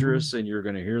boisterous, and you're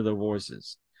going to hear their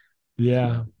voices.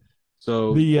 Yeah.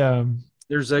 So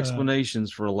there's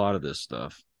explanations for a lot of this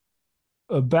stuff.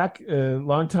 Back a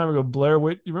long time ago, Blair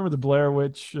Witch. You remember the Blair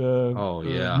Witch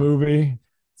movie?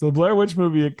 So the Blair Witch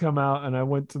movie had come out, and I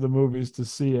went to the movies to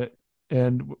see it,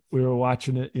 and we were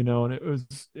watching it, and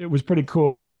it was pretty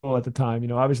cool at the time.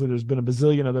 Obviously there's been a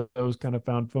bazillion of those kind of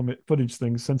found footage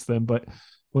things since then, but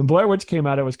when Blair Witch came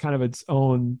out, it was kind of its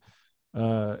own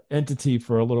entity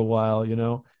for a little while,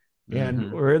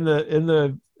 and we're in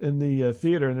the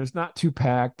theater, and it's not too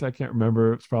packed. I can't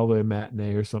remember. It's probably a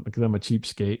matinee or something because I'm a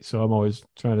cheapskate, so I'm always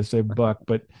trying to save a buck.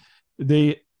 But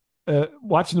they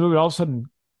watching the movie, all of a sudden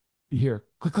you hear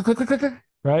click, click, click, click, click, click,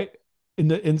 right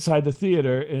inside the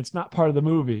theater, and it's not part of the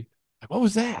movie. Like, what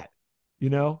was that?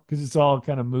 because it's all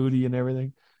kind of moody and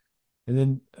everything. And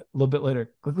then a little bit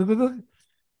later, click, click, click, click.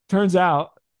 Turns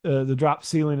out the drop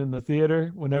ceiling in the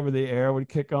theater, whenever the air would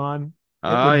kick on, it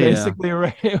Oh would yeah. basically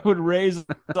it would raise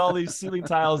all these ceiling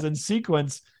tiles in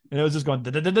sequence, and it was just going.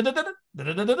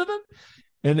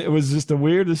 And it was just the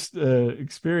weirdest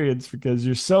experience because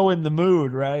you're so in the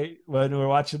mood, right? When we're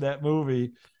watching that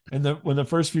movie, and when the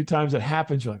first few times it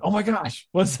happens, you're like, "Oh my gosh,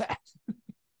 what's that?"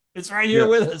 It's right here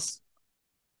with us.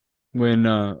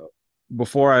 When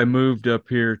before I moved up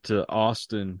here to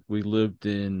Austin, we lived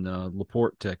in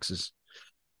LaPorte, Texas.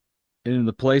 And in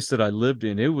the place that I lived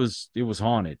in, it was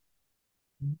haunted.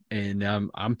 And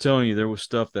I'm telling you, there was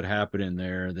stuff that happened in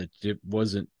there that it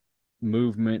wasn't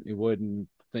movement, it wasn't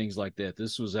things like that.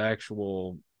 This was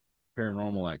actual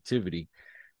paranormal activity.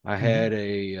 I had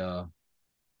a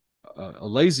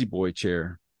lazy boy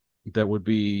chair that would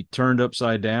be turned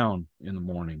upside down in the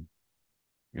morning.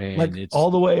 And Like it's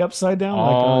all the way upside down,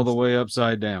 all the way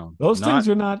upside down. Those things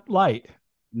are not light.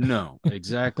 No,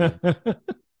 exactly.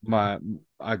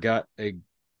 I got a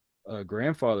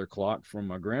grandfather clock from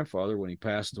my grandfather when he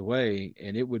passed away,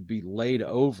 and it would be laid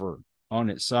over on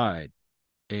its side.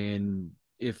 And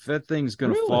if that thing's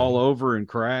going to fall over and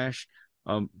crash,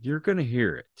 you're going to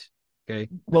hear it. Okay.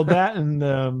 Well, that and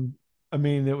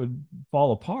it would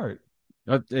fall apart.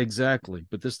 Exactly.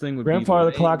 But this thing would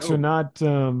grandfather clocks are not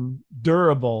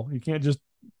durable. You can't just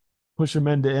push them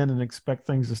end to end and expect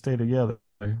things to stay together.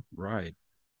 Right.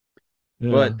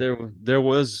 Yeah. But there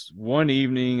was one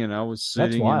evening, and I was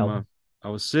sitting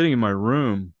in my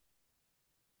room,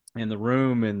 and the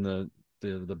room and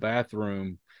the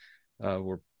bathroom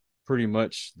were pretty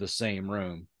much the same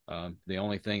room. The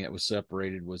only thing that was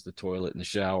separated was the toilet and the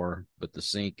shower, but the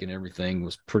sink and everything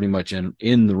was pretty much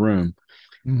in the room.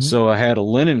 Mm-hmm. So I had a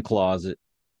linen closet,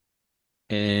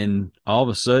 and all of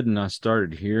a sudden I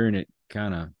started hearing it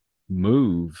kind of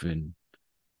move, and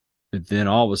then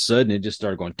all of a sudden it just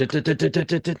started going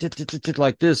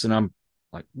like this, and I'm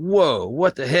like, "Whoa,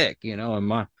 what the heck?" And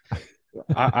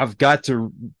I've got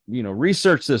to,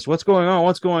 research this. What's going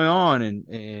on?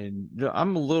 And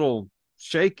I'm a little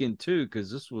shaken too,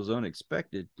 because this was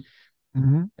unexpected.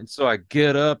 Mm-hmm. And so I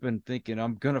get up and thinking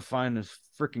I'm going to find this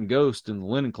freaking ghost in the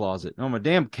linen closet. No, my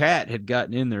damn cat had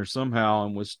gotten in there somehow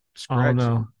and was scratching.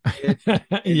 Oh, no.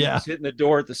 Yeah. Was hitting the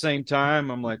door at the same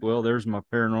time. I'm like, well, there's my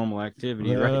paranormal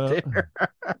activity right there.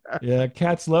 Yeah.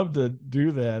 Cats love to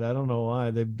do that. I don't know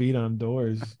why. They beat on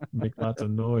doors, make lots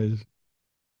of noise.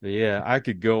 Yeah. I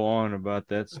could go on about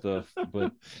that stuff,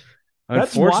 but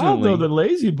that's wild, though. The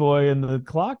lazy boy and the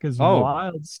clock is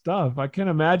wild stuff. I can't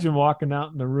imagine walking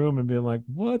out in the room and being like,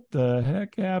 what the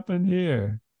heck happened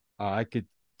here? I could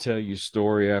tell you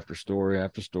story after story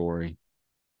after story.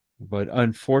 But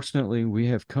unfortunately, we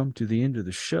have come to the end of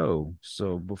the show.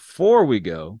 So before we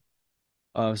go,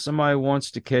 if somebody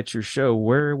wants to catch your show,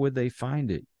 where would they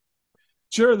find it?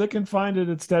 Sure, they can find it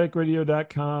at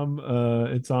staticradio.com.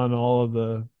 It's on all of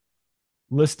the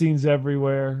listings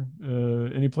everywhere,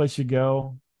 any place you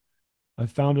go. I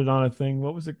found it on a thing.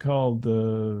 What was it called?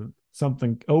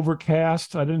 Something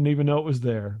Overcast. I didn't even know it was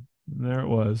there. And there it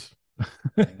was.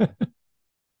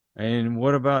 And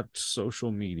what about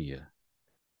social media?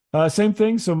 Same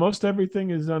thing. So most everything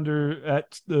is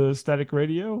at the Static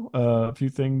Radio. A few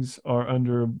things are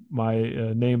under my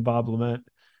name, Bob Lament,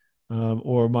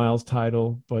 or Miles'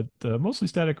 title, but mostly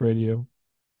Static Radio.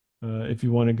 If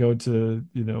you want to go to,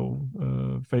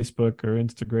 Facebook or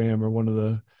Instagram or one of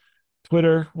the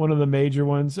Twitter, one of the major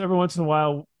ones, every once in a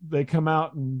while they come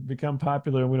out and become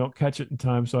popular and we don't catch it in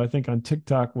time. So I think on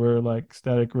TikTok we're like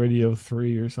Static Radio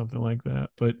 3 or something like that.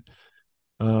 But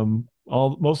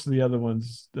most of the other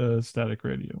ones, Static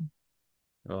Radio.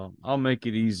 Well, I'll make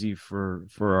it easy for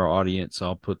our audience.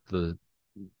 I'll put the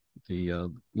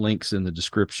links in the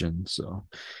description. So,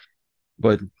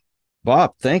 but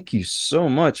Bob, thank you so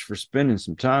much for spending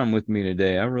some time with me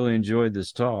today. I really enjoyed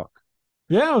this talk.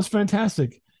 Yeah, it was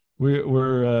fantastic.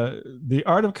 We're the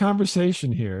art of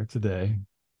conversation here today.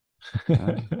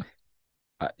 I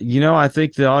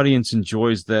think the audience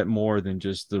enjoys that more than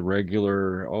just the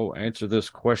regular, answer this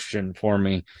question for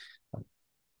me.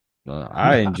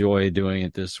 I enjoy doing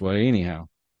it this way anyhow.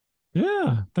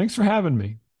 Yeah. Thanks for having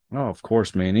me. Oh, of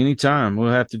course, man. Anytime.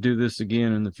 We'll have to do this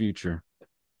again in the future.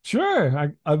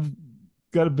 Sure. I've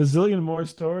got a bazillion more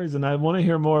stories, and I want to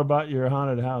hear more about your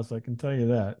haunted house. I can tell you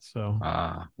that. So,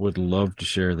 would love to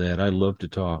share that. I love to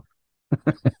talk.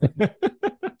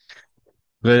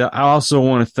 But I also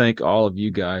want to thank all of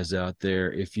you guys out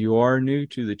there. If you are new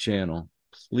to the channel,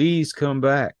 please come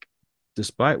back,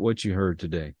 despite what you heard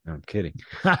today. No, I'm kidding.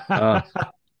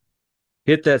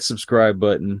 Hit that subscribe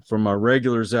button. For my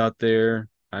regulars out there,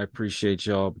 I appreciate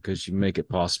y'all because you make it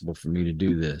possible for me to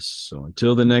do this. So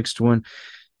until the next one,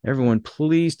 everyone,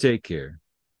 please take care.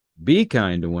 Be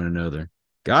kind to one another.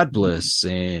 God bless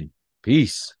and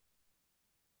peace.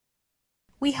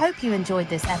 We hope you enjoyed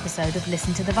this episode of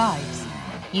Listen to the Vibes.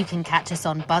 You can catch us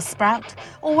on Buzzsprout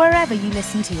or wherever you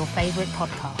listen to your favourite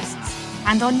podcasts.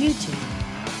 And on YouTube.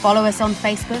 Follow us on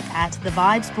Facebook at The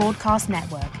Vibes Broadcast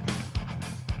Network